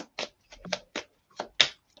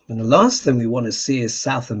 And the last thing we want to see is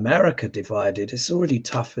South America divided. It's already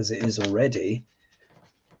tough as it is already.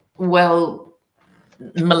 Well,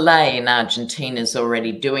 Milei in Argentina is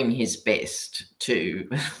already doing his best to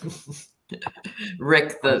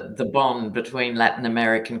wreck the bond between Latin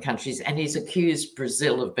American countries, and he's accused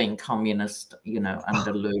Brazil of being communist, you know,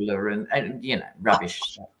 under Lula and you know,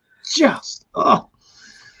 rubbish. Just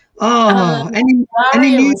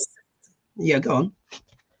any news? Yeah, go on.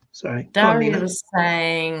 Sorry. Daria was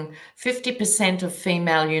saying 50% of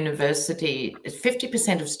female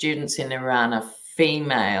 50% of students in Iran are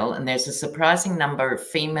female, and there's a surprising number of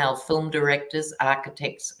female film directors,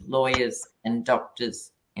 architects, lawyers, and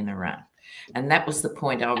doctors in Iran. And that was the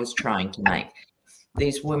point I was trying to make.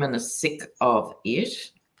 These women are sick of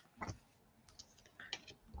it.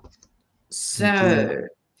 So,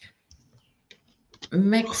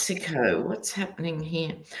 Mexico, what's happening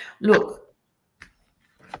here? Look,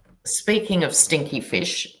 speaking of stinky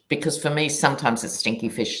fish, because for me, sometimes it's stinky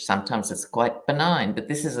fish, sometimes it's quite benign, but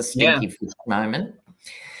this is a stinky fish moment.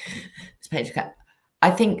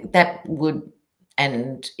 I think that would,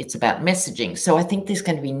 and it's about messaging. So I think there's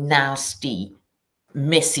going to be nasty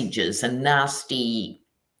messages and nasty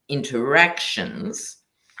interactions.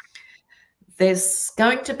 There's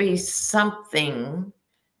going to be something,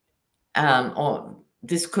 or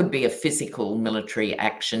this could be a physical military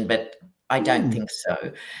action, but I don't think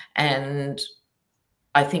so. And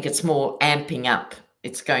I think it's more amping up.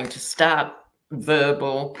 It's going to start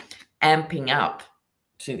verbal, amping up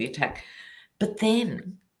to the attack. But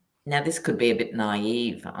then, now this could be a bit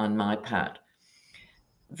naive on my part,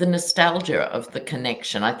 the nostalgia of the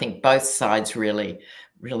connection, I think both sides really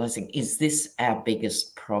realizing, is this our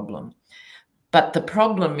biggest problem? But the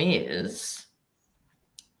problem is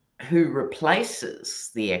who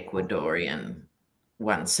replaces the Ecuadorian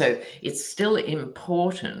one. So it's still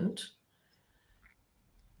important,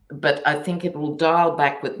 but I think it will dial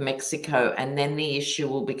back with Mexico, and then the issue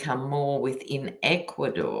will become more within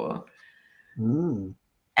Ecuador.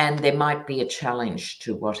 And there might be a challenge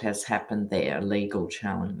to what has happened there, a legal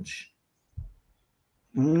challenge.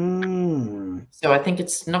 So I think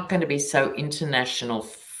it's not going to be so international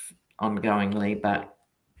ongoingly, but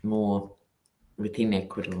more within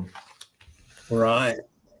Ecuador. Right.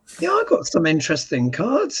 Yeah, I got some interesting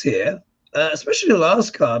cards here, especially the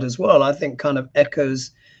last card as well. I think kind of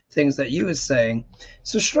echoes things that you were saying.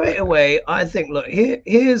 So straight away, I think, look,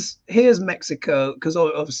 here's Mexico, because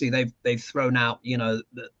obviously they've thrown out, you know,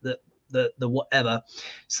 the whatever.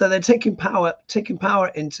 So they're taking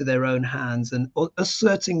power into their own hands and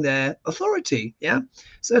asserting their authority. Yeah,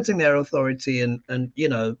 asserting their authority and you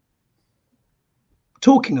know,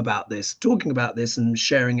 talking about this and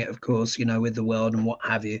sharing it, of course, you know, with the world and what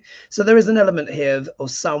have you. So there is an element here of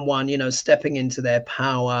someone, you know, stepping into their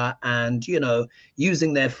power and, you know,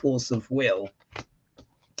 using their force of will.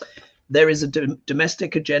 There is a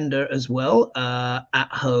domestic agenda as well at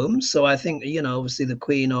home. So I think, you know, obviously the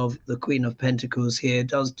Queen of Pentacles here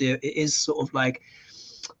it is sort of like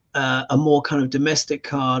a more kind of domestic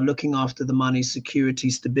card, looking after the money, security,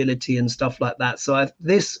 stability, and stuff like that. So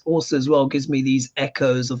this also as well gives me these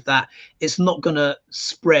echoes of that. It's not going to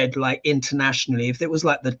spread like internationally. If it was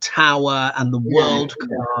like the Tower and the World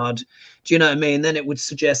card, do you know what I mean? Then it would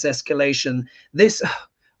suggest escalation. This,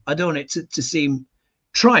 I don't want it to seem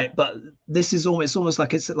trite, but this is almost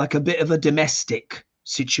like it's like a bit of a domestic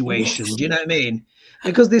situation. Do you know what I mean?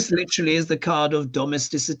 Because this literally is the card of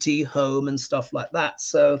domesticity, home, and stuff like that.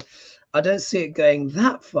 So I don't see it going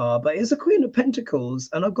that far, but it's a Queen of Pentacles,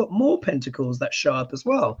 and I've got more Pentacles that show up as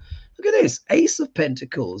well. Look at this, Ace of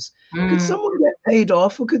Pentacles. Could someone get paid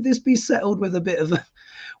off, or could this be settled with a bit of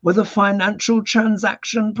a financial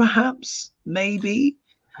transaction, perhaps? Maybe.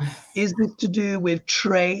 Is this to do with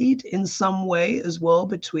trade in some way as well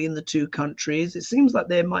between the two countries? It seems like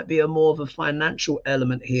there might be a more of a financial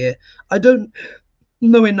element here. I don't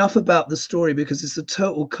know enough about the story because it's a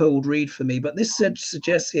total cold read for me, but this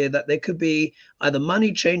suggests here that there could be either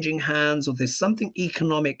money changing hands, or there's something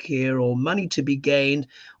economic here, or money to be gained,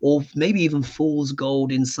 or maybe even fool's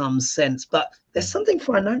gold in some sense. But there's something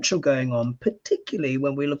financial going on, particularly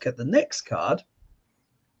when we look at the next card,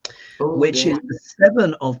 which is the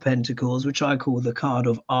Seven of Pentacles, which I call the card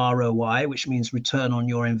of ROI, which means return on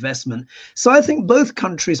your investment. So I think both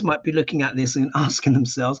countries might be looking at this and asking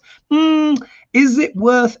themselves, is it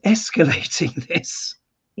worth escalating this?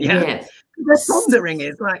 Yeah. Yes. They're pondering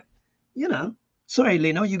it, like, you know. Sorry,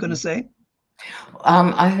 Lena, what are you going to say?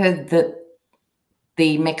 I heard that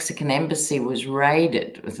the Mexican embassy was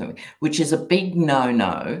raided, which is a big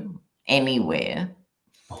no-no anywhere.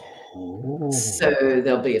 So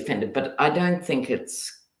they'll be offended, but I don't think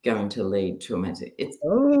it's going to lead to a matter. It's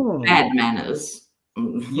bad manners.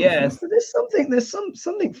 Yeah, so there's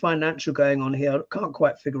something financial going on here. I can't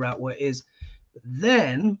quite figure out what it is.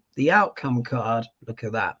 Then the outcome card, look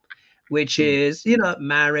at that, which is, you know,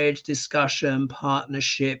 marriage, discussion,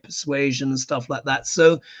 partnership, persuasion, and stuff like that.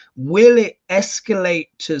 So will it escalate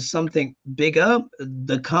to something bigger?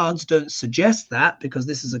 The cards don't suggest that, because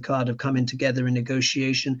this is a card of coming together in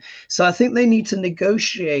negotiation. So I think they need to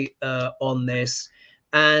negotiate on this.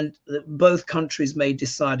 and both countries may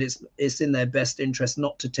decide it's in their best interest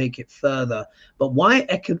not to take it further. But why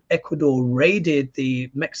Ecuador raided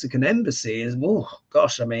the Mexican embassy is, oh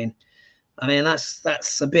gosh, I mean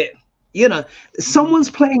that's a bit, you know, someone's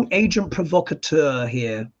playing agent provocateur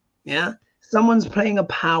here. Yeah, someone's playing a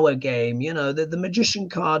power game. You know, the magician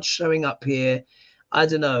card showing up here. I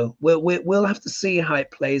don't know. We'll have to see how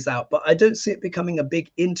it plays out, but I don't see it becoming a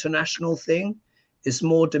big international thing. It's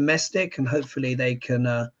more domestic, and hopefully they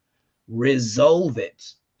can resolve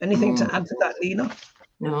it. Anything to add to that, Lena?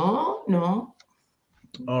 No, no.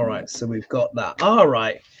 All right, so we've got that. All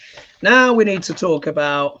right, now we need to talk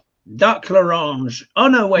about Duck L'Orange. Oh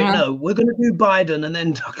no, wait, no, we're going to do Biden and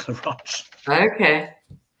then Duck L'Orange. Okay.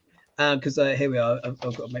 Because here we are. I've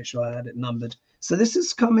got to make sure I had it numbered. So this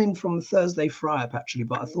is coming from Thursday Fry Up, actually,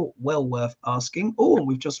 but I thought well worth asking. Oh, and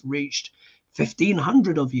we've just reached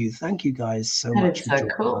 1,500 of you. Thank you guys so much. That is so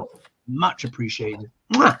cool. Much appreciated.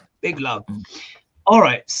 Mwah! Big love. All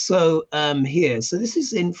right, so here. So this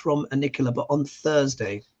is in from Nicola, but on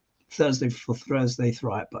Thursday for Thursday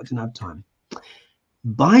Fry Up, but I didn't have time.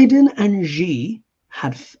 Biden and Xi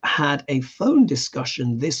had a phone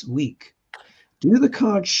discussion this week. Do the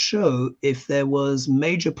cards show if there was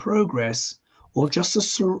major progress or just a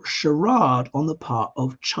charade on the part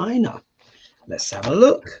of China? Let's have a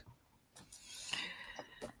look.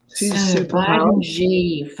 So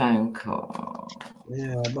Biden-Xi phone call.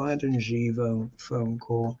 Yeah, Biden-Xi phone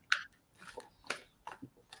call.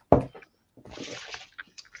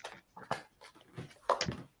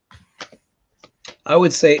 I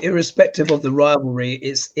would say, irrespective of the rivalry,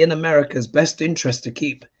 it's in America's best interest to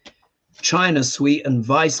keep China sweet and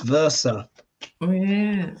vice versa.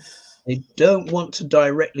 Yes. They don't want to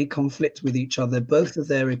directly conflict with each other. Both of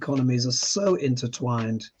their economies are so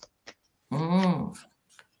intertwined.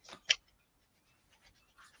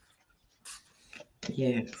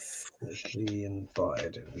 Yes. Xi and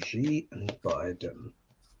Biden. Xi and Biden.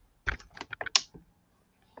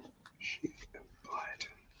 Xi and Biden.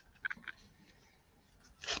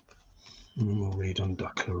 And we'll read on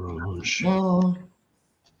Duck L'Orange. Oh.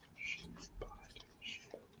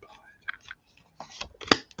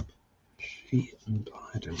 Xi and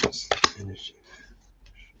Biden. Energy.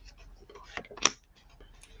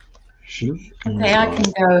 Xi and okay, Biden. I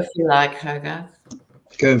can go if you like, Hogarth.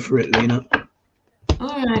 Go for it, Lena.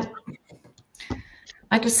 All right.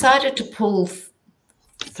 I decided to pull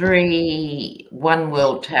 3 One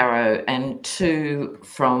World Tarot and 2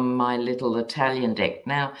 from my little Italian deck.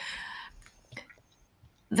 Now,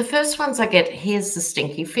 the first ones I get, here's the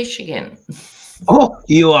stinky fish again. Oh,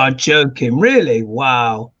 you are joking. Really?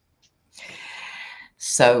 Wow.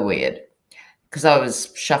 So weird. Because I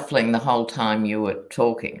was shuffling the whole time you were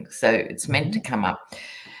talking. So it's meant to come up.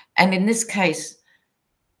 And in this case,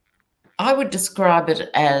 I would describe it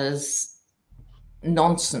as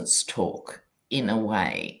nonsense talk in a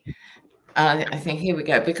way. I think here we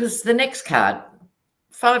go. Because the next card,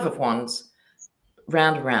 5 of Wands,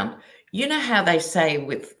 round around. You know how they say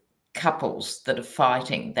with couples that are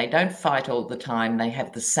fighting, they don't fight all the time. They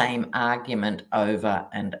have the same argument over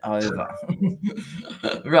and over,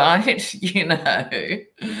 right? You know,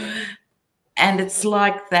 and it's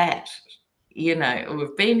like that. You know,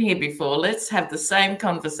 we've been here before. Let's have the same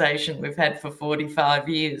conversation we've had for 45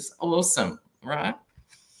 years. Awesome, right?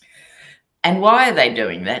 And why are they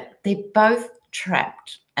doing that? They're both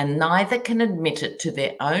trapped and neither can admit it to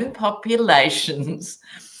their own populations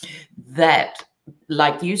that,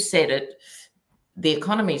 like you said it, the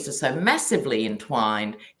economies are so massively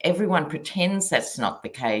entwined. Everyone pretends that's not the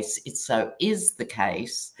case. It so is the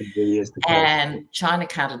case. It really is the case. And China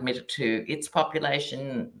can't admit it to its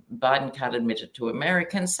population. Biden can't admit it to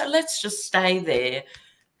Americans. So let's just stay there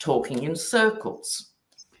talking in circles.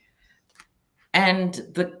 And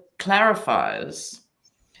the clarifiers,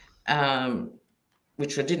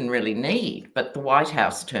 which I didn't really need, but the White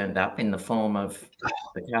House turned up in the form of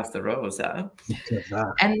the Casa Rosa.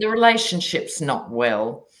 And the relationship's not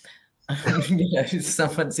well. You know,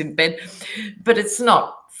 someone's in bed. But it's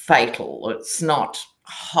not fatal. It's not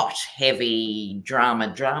hot, heavy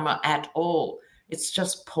drama at all. It's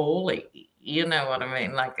just poorly. You know what I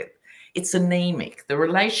mean? Like it's anemic. The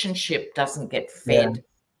relationship doesn't get fed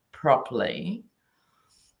properly.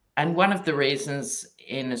 And one of the reasons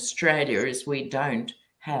in Australia is we don't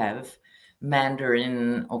have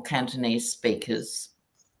Mandarin or Cantonese speakers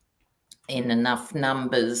in enough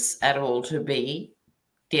numbers at all to be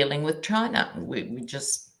dealing with China.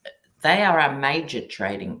 They are our major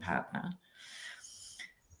trading partner.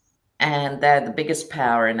 And they're the biggest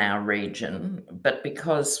power in our region. But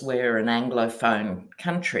because we're an Anglophone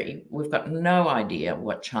country, we've got no idea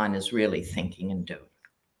what China's really thinking and doing.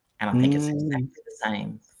 And I think it's exactly the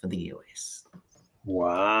same for the US.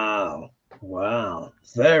 Wow. Wow.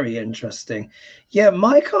 Very interesting. Yeah,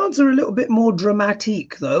 my cards are a little bit more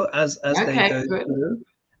dramatic, though, as they go through.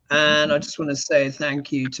 And I just want to say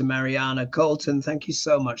thank you to Mariana Colton. Thank you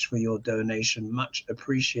so much for your donation. Much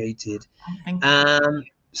appreciated.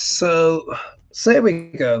 So here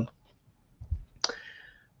we go.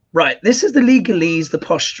 Right, this is the legalese, the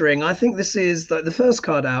posturing. I think this is like the first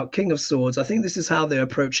card out, King of Swords. I think this is how they're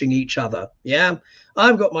approaching each other. Yeah,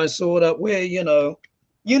 I've got my sword up. Where you know,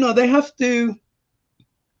 they have to,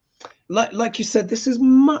 like you said, this is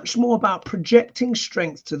much more about projecting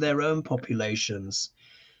strength to their own populations.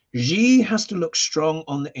 Xi has to look strong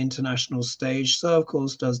on the international stage. So of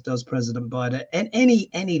course does President Biden and any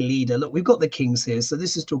leader. Look, we've got the kings here, so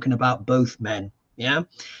this is talking about both men. Yeah,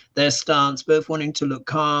 their stance, both wanting to look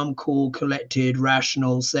calm, cool, collected,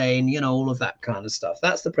 rational, sane, all of that kind of stuff.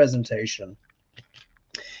 That's the presentation.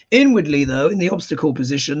 Inwardly, though, in the obstacle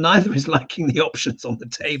position, neither is liking the options on the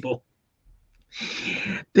table.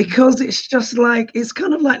 Because it's just like, it's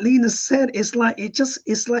kind of like Lena said, it's like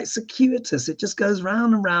circuitous. It just goes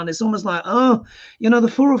round and round. It's almost like, oh, the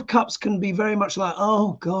Four of Cups can be very much like,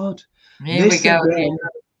 oh God, here we go again.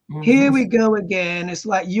 Here we go again. It's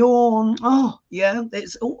like yawn. Oh yeah,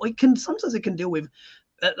 sometimes it can deal with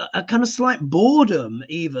a kind of slight boredom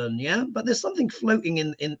even. Yeah, but there's something floating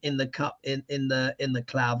in the cup, in the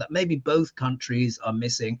cloud, that maybe both countries are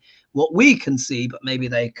missing what we can see, but maybe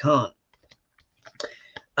they can't.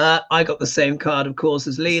 I got the same card, of course,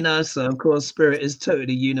 as Lena. So, of course, Spirit is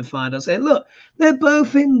totally unified. I say, look, they're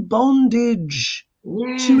both in bondage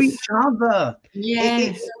to each other.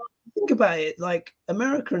 Yes. Think about it. Like,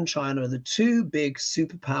 America and China are the two big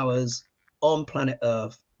superpowers on planet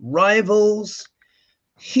Earth. Rivals,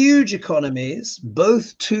 huge economies,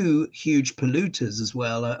 both two huge polluters as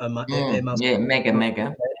well.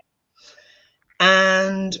 Mega.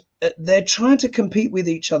 And they're trying to compete with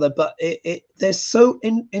each other, but they're so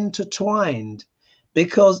intertwined,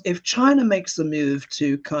 because if China makes the move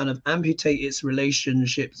to kind of amputate its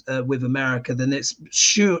relationships with America, then it's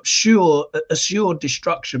assured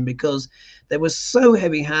destruction, because they were so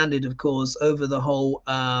heavy-handed, of course, over the whole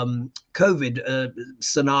COVID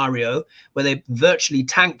scenario, where they virtually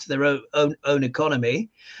tanked their own economy.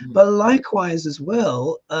 But likewise as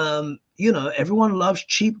well, everyone loves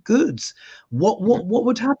cheap goods. What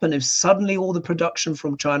would happen if suddenly all the production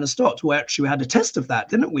from China stopped? Well, actually, we had a test of that,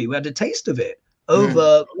 didn't we? We had a taste of it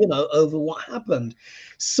over what happened.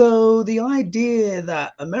 So the idea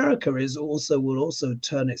that America will also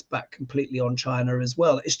turn its back completely on China as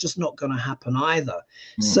well, it's just not going to happen either.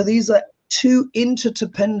 So these are two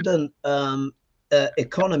interdependent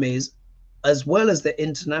economies, as well as the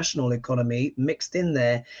international economy mixed in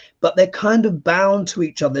there, but they're kind of bound to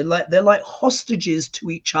each other. They're like hostages to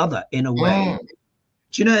each other in a way.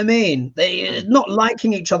 Do you know what I mean? They're not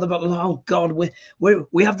liking each other, but oh God,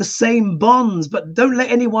 we have the same bonds, but don't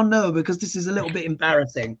let anyone know, because this is a little bit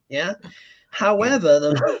embarrassing. Yeah. However,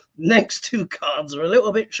 the next two cards are a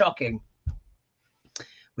little bit shocking.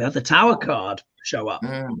 We have the Tower card show up.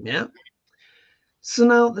 Yeah. So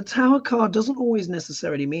now the Tower card doesn't always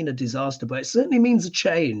necessarily mean a disaster, but it certainly means a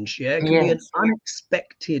change. Yeah, it can be an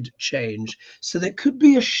unexpected change. So there could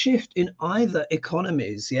be a shift in either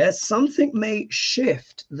economies. Yeah, something may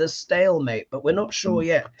shift the stalemate, but we're not sure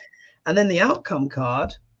yet. And then the outcome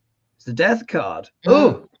card is the Death card.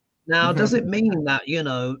 Oh, now does it mean that,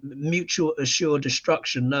 mutual assured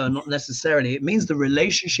destruction? No, not necessarily. It means the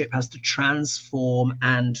relationship has to transform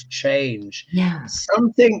and change. Yeah,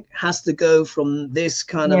 something has to go from this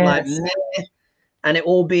kind of like and it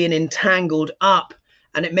all being entangled up,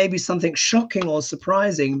 and it may be something shocking or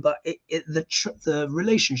surprising, but the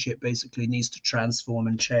relationship basically needs to transform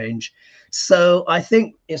and change. So I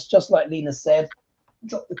think it's just like Lena said.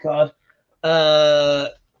 Drop the card.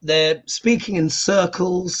 They're speaking in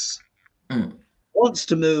circles, wants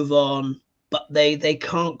to move on, but they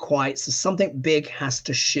can't quite. So something big has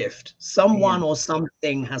to shift. Someone or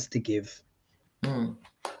something has to give.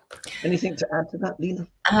 Anything to add to that, Lena?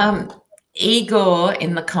 Igor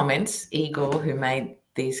in the comments, Igor, who made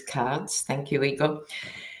these cards, thank you, Igor.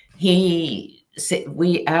 He said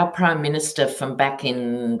our Prime Minister from back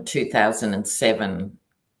in 2007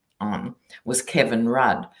 on was Kevin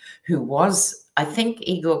Rudd, who was, I think,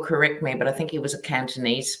 Igor, correct me, but I think he was a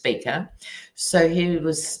Cantonese speaker. So he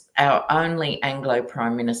was our only Anglo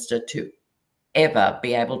Prime Minister to ever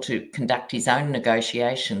be able to conduct his own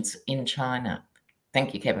negotiations in China.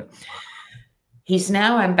 Thank you, Kevin. He's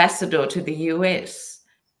now ambassador to the US,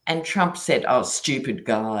 and Trump said, oh, stupid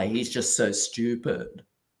guy. He's just so stupid.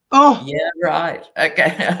 Oh, yeah, right.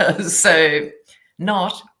 Okay. So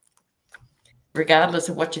not regardless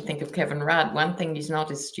of what you think of Kevin Rudd, one thing he's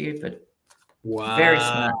not is stupid. Wow. Very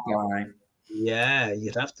smart guy. Yeah,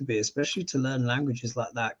 you'd have to be, especially to learn languages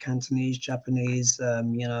like that, Cantonese, Japanese,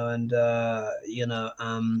 you know,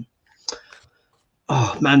 and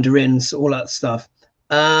Mandarins, all that stuff.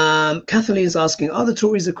 Kathleen is asking, are the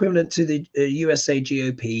Tories equivalent to the USA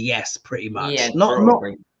GOP? Yes, pretty much. Yeah, not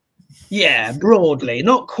yeah, broadly,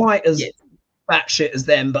 not quite as batshit as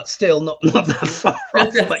them, but still not that far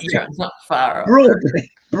off. But yeah, not far off.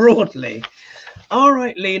 Broadly. All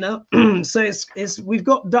right, Lena. So it's we've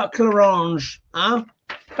got Duck L'Orange, huh?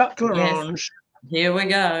 Duck L'Orange. Yes. Here we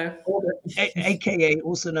go. AKA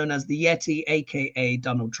also known as the Yeti, AKA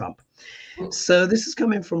Donald Trump. So this is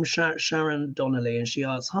coming from Sharon Donnelly, and she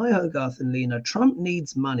asks, hi, Hogarth and Lena. Trump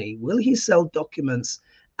needs money. Will he sell documents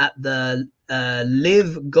at the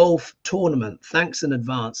Live Golf tournament? Thanks in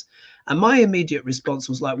advance. And my immediate response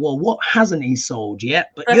was like, well, what hasn't he sold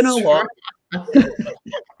yet? But you know what?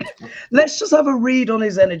 Let's just have a read on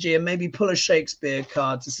his energy and maybe pull a Shakespeare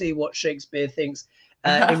card to see what Shakespeare thinks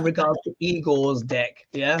in regards to Igor's deck.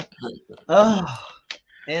 Yeah. Oh,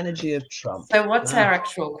 energy of Trump. So what's our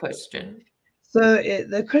actual question? So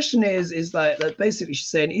the question is like that. Basically, she's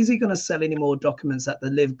saying, is he going to sell any more documents at the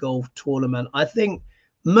Live Golf tournament? I think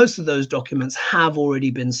most of those documents have already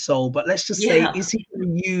been sold, but let's just say, is he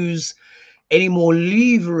going to use any more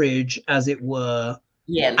leverage, as it were,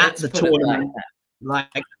 at the tournament?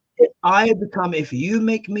 Like if you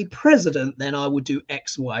make me president, then I would do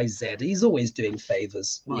X, Y, Z. He's always doing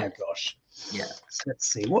favors. My gosh. Yeah. So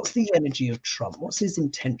let's see. What's the energy of Trump? What's his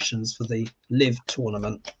intentions for the Live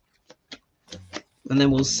tournament? And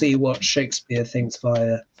then we'll see what Shakespeare thinks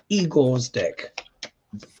via Igor's deck.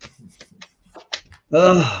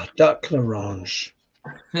 Oh, Duck L'Orange. I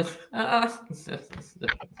mean,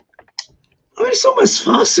 it's almost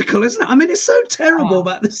farcical, isn't it? I mean, it's so terrible,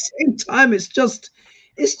 but at the same time, it's just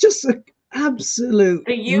an absolute.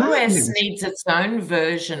 The US needs its own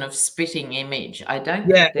version of spitting image. I don't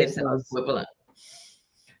think there's an equivalent.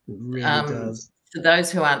 It really does. For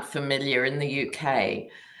those who aren't familiar, in the UK,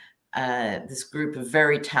 this group of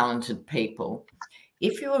very talented people,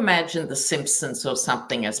 if you imagine The Simpsons or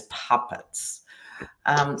something as puppets,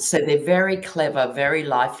 so they're very clever, very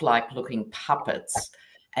lifelike looking puppets,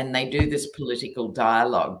 and they do this political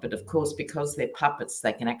dialogue. But of course, because they're puppets,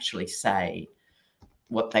 they can actually say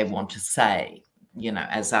what they want to say, you know,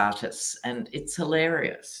 as artists, and it's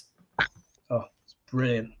hilarious. Oh, it's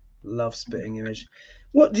brilliant. Love spitting image.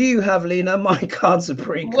 What do you have, Lena? My cards are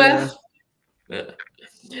pretty clear. Well,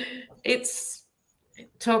 it's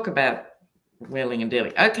talk about wheeling and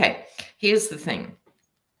dealing. Okay, here's the thing.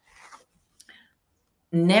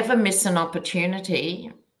 Never miss an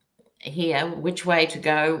opportunity here. Which way to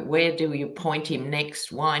go? Where do you point him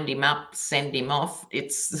next? Wind him up, send him off.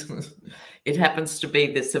 It happens to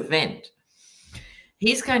be this event.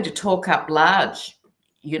 He's going to talk up large.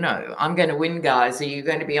 You know, I'm going to win, guys. Are you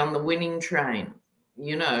going to be on the winning train?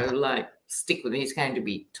 You know, like, stick with me. He's going to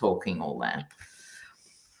be talking all that.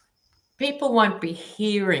 People won't be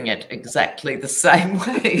hearing it exactly the same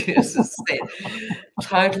way as I said.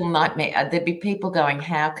 Total nightmare. There'd be people going,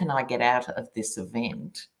 how can I get out of this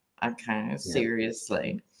event? Okay,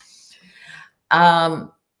 seriously. I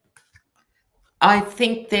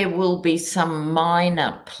think there will be some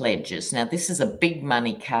minor pledges. Now, this is a big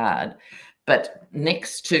money card, but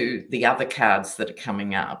next to the other cards that are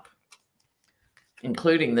coming up,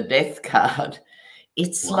 including the death card,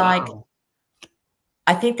 it's like,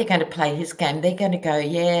 I think they're going to play his game. They're going to go,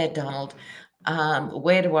 yeah, Donald,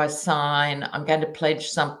 where do I sign? I'm going to pledge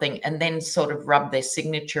something, and then sort of rub their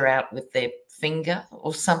signature out with their finger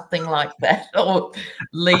or something like that, or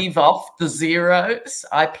leave off the zeros.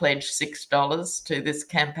 I pledge $6 to this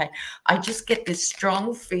campaign. I just get this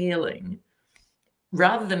strong feeling,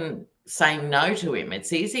 rather than saying no to him,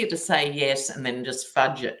 it's easier to say yes and then just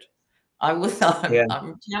fudge it. I'm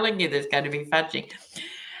telling you, there's going to be fudging.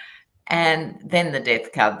 And then the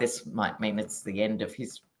death card, this might mean it's the end of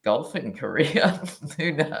his golfing career.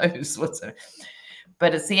 Who knows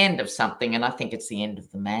but it's the end of something, and I think it's the end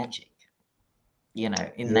of the magic. You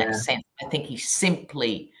know, in that sense, I think he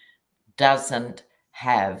simply doesn't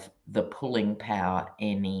have the pulling power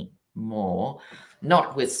anymore,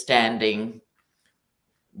 notwithstanding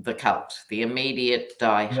the cult, the immediate,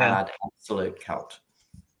 die-hard, absolute cult.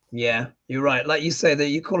 Yeah, you're right. Like you say, that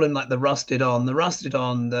you call him like the rusted on,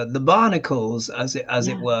 the barnacles, as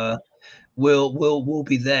it were, will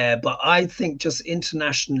be there. But I think just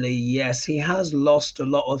internationally, yes, he has lost a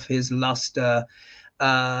lot of his luster.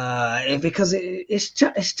 Because it's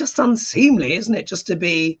just unseemly, isn't it? Just to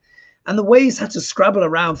be And the way he's had to scrabble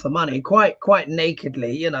around for money quite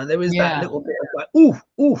nakedly, you know, there is that little bit of like, oof,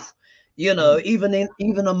 oof, you know,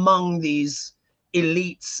 even among these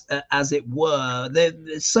elites, as it were,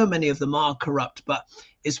 there's so many of them are corrupt, but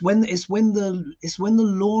it's when the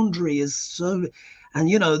laundry is so, and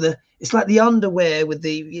you know, it's like the underwear with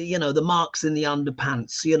the, you know, the marks in the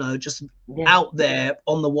underpants, you know, just out there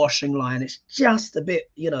on the washing line. It's just a bit,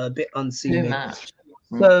 you know, a bit unseemly. Too much.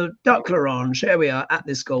 So Duck Larange, here we are at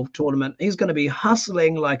this golf tournament. He's going to be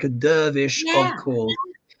hustling like a dervish, of course,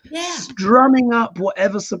 strumming up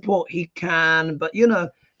whatever support he can. But, you know,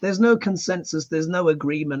 there's no consensus, there's no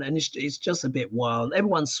agreement, and it's just a bit wild.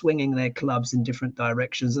 Everyone's swinging their clubs in different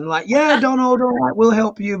directions and like, yeah, Donald, all right, we'll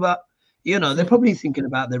help you. But, you know, they're probably thinking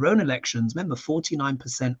about their own elections. Remember,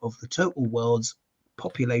 49% of the total world's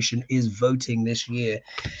population is voting this year.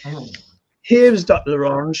 Here's Duck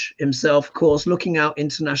Larange himself, of course, looking out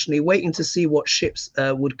internationally, waiting to see what ships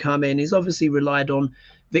would come in. He's obviously relied on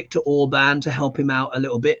Viktor Orban to help him out a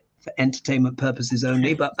little bit for entertainment purposes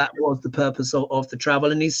only, but that was the purpose of the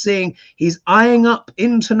travel. And he's eyeing up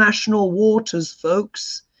international waters,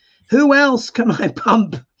 folks. Who else can I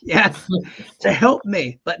pump? Yeah, to help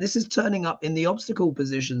me. But this is turning up in the obstacle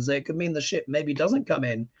positions. So it could mean the ship maybe doesn't come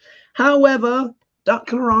in. However, Duck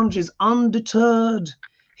Larange is undeterred.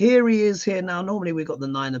 Here he is here now. Normally we've got the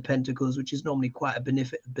 9 of Pentacles, which is normally quite a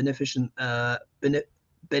benefic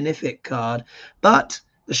card. But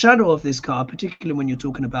the shadow of this card, particularly when you're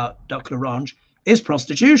talking about Duck Larange, is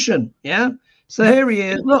prostitution. Yeah. So here he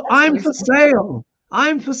is. Look, I'm for sale.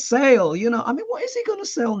 I'm for sale. You know, I mean, what is he going to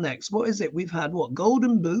sell next? What is it? We've had what?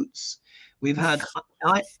 Golden boots. We've had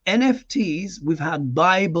NFTs. We've had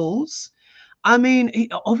Bibles. I mean,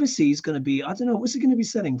 obviously he's going to be, I don't know, what's he going to be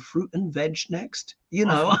selling? Fruit and veg next? You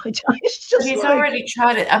know, it's just he's already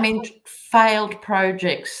tried it. I mean, failed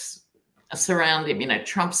projects surround him, you know,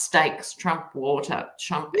 Trump steaks, Trump water,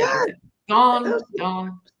 Trump everything.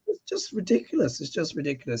 Gone. It's just ridiculous. It's just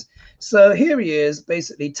ridiculous. So here he is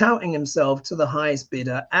basically touting himself to the highest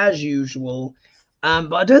bidder as usual.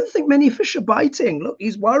 But I don't think many fish are biting. Look,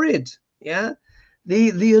 he's worried. Yeah.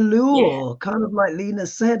 The allure, kind of like Lena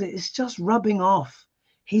said, it's just rubbing off.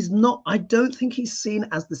 He's not, I don't think he's seen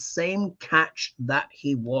as the same catch that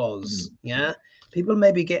he was. Yeah. People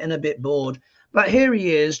may be getting a bit bored, but here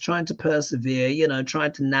he is trying to persevere, you know,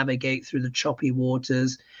 trying to navigate through the choppy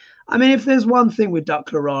waters. I mean, if there's one thing with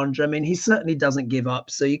Duck Larange, I mean, he certainly doesn't give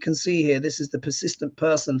up. So you can see here, this is the persistent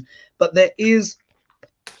person, but there is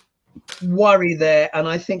worry there. And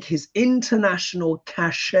I think his international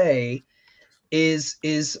cachet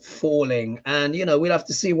is falling, and you know, we'll have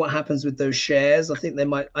to see what happens with those shares. I think they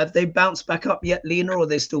might, have they bounced back up yet, Lena, or are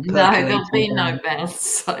they still percolating? No, there'll be no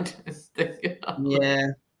bounce. I don't think. Yeah.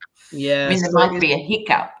 I mean, there might be a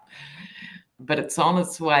hiccup, but it's on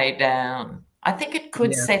its way down. I think it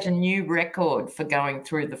could set a new record for going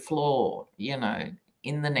through the floor, you know,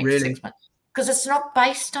 in the next 6 months, because it's not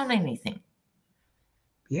based on anything.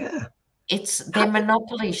 Yeah, it's their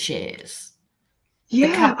monopoly shares. Yeah,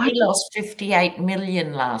 the company lost 58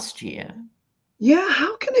 million last year. Yeah,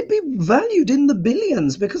 how can it be valued in the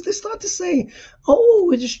billions? Because they start to say, "Oh,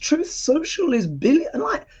 it is Truth Social is billion."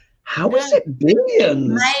 Like, how is it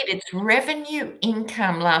billions? Its revenue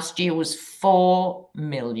income last year was 4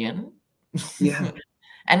 million. Yeah,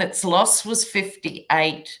 and its loss was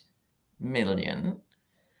 58 million.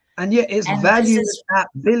 And yet it's valued at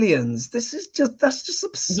billions. That's just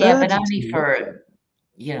absurd. Yeah, but only for,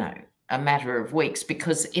 you know, a matter of weeks,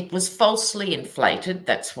 because it was falsely inflated.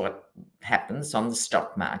 That's what happens on the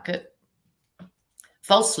stock market.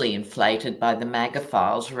 Falsely inflated by the MAGA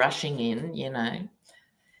files rushing in, you know,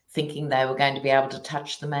 thinking they were going to be able to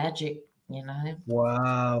touch the magic, you know.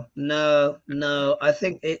 Wow. No. I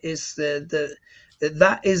think it is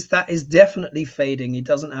that is definitely fading. He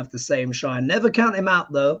doesn't have the same shine. Never count him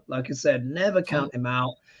out, though. Like I said, never count him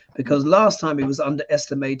out. Because last time he was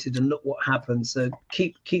underestimated, and look what happened. So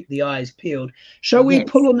keep the eyes peeled. Shall we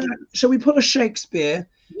pull a Shakespeare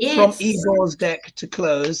from Igor's deck to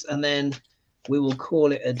close, and then we will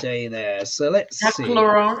call it a day there. So let's see.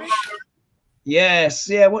 Larange. Yes,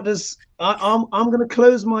 yeah. What does I'm going to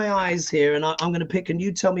close my eyes here, and I'm going to pick, and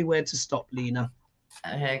you tell me where to stop, Lena.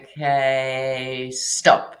 Okay,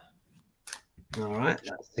 stop. All right,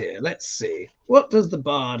 let's see. What does the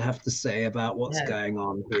bard have to say about what's going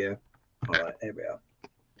on here? All right, here we are.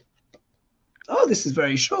 Oh, this is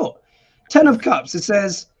very short. 10 of Cups. It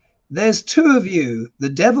says, "There's two of you. The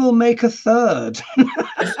devil make a third."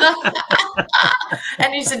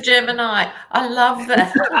 And he's a Gemini. I love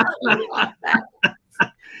that.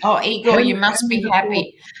 Oh, Igor, you must be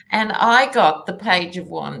happy. And I got the Page of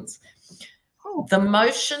Wands. The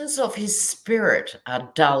motions of his spirit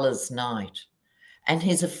are dull as night, and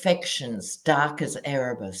his affections dark as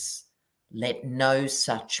Erebus. Let no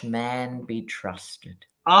such man be trusted.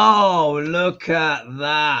 Oh, look at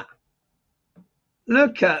that.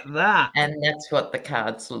 Look at that. And that's what the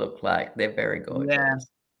cards look like. They're very gorgeous. Yeah.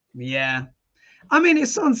 Yeah. I mean, it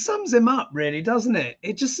sums him up, really, doesn't it?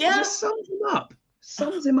 It just sums him up.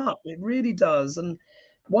 Sums him up. It really does. And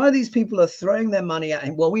why these people are throwing their money at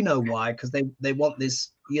him? Well, we know why, because they want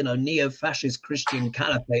this, you know, neo-fascist Christian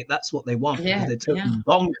caliphate. That's what they want, because they're totally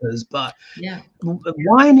bonkers. But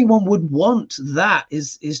why anyone would want that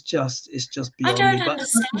is just beyond me. I don't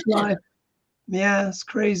understand it. Yeah, it's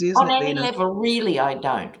crazy, isn't it, On any Lena? level, really, I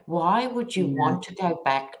don't. Why would you want to go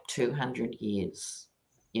back 200 years?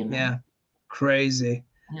 You know? Yeah, crazy.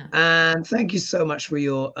 Yeah. And thank you so much for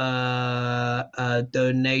your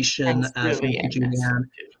donation. Thanks, really, thank you, Julianne.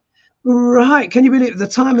 Right, can you believe it? The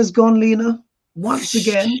time has gone, Lena? Once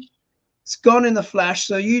again, it's gone in the flash.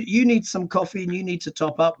 So you need some coffee and you need to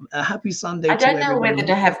top up. A happy Sunday to everybody. I don't know whether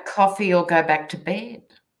to have coffee or go back to bed.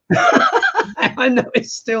 I know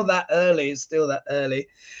it's still that early. It's still that early.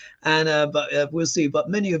 And but we'll see. But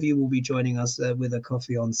many of you will be joining us with a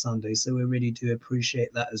coffee on Sunday, so we really do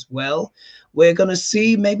appreciate that as well. We're going to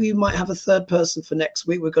see, maybe we might have a third person for next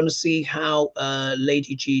week. We're going to see how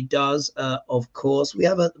Lady G does. Of course, we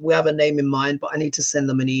have a name in mind, but I need to send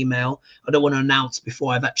them an email. I don't want to announce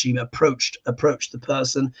before I've actually approached the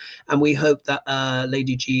person. And we hope that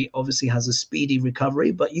Lady G obviously has a speedy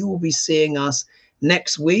recovery. But you will be seeing us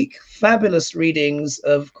next week. Fabulous readings,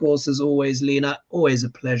 of course, as always, Lena. Always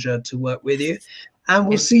a pleasure to work with you. And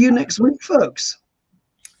we'll see you next week, folks.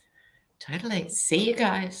 Totally. See you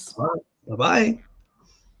guys. Bye-bye.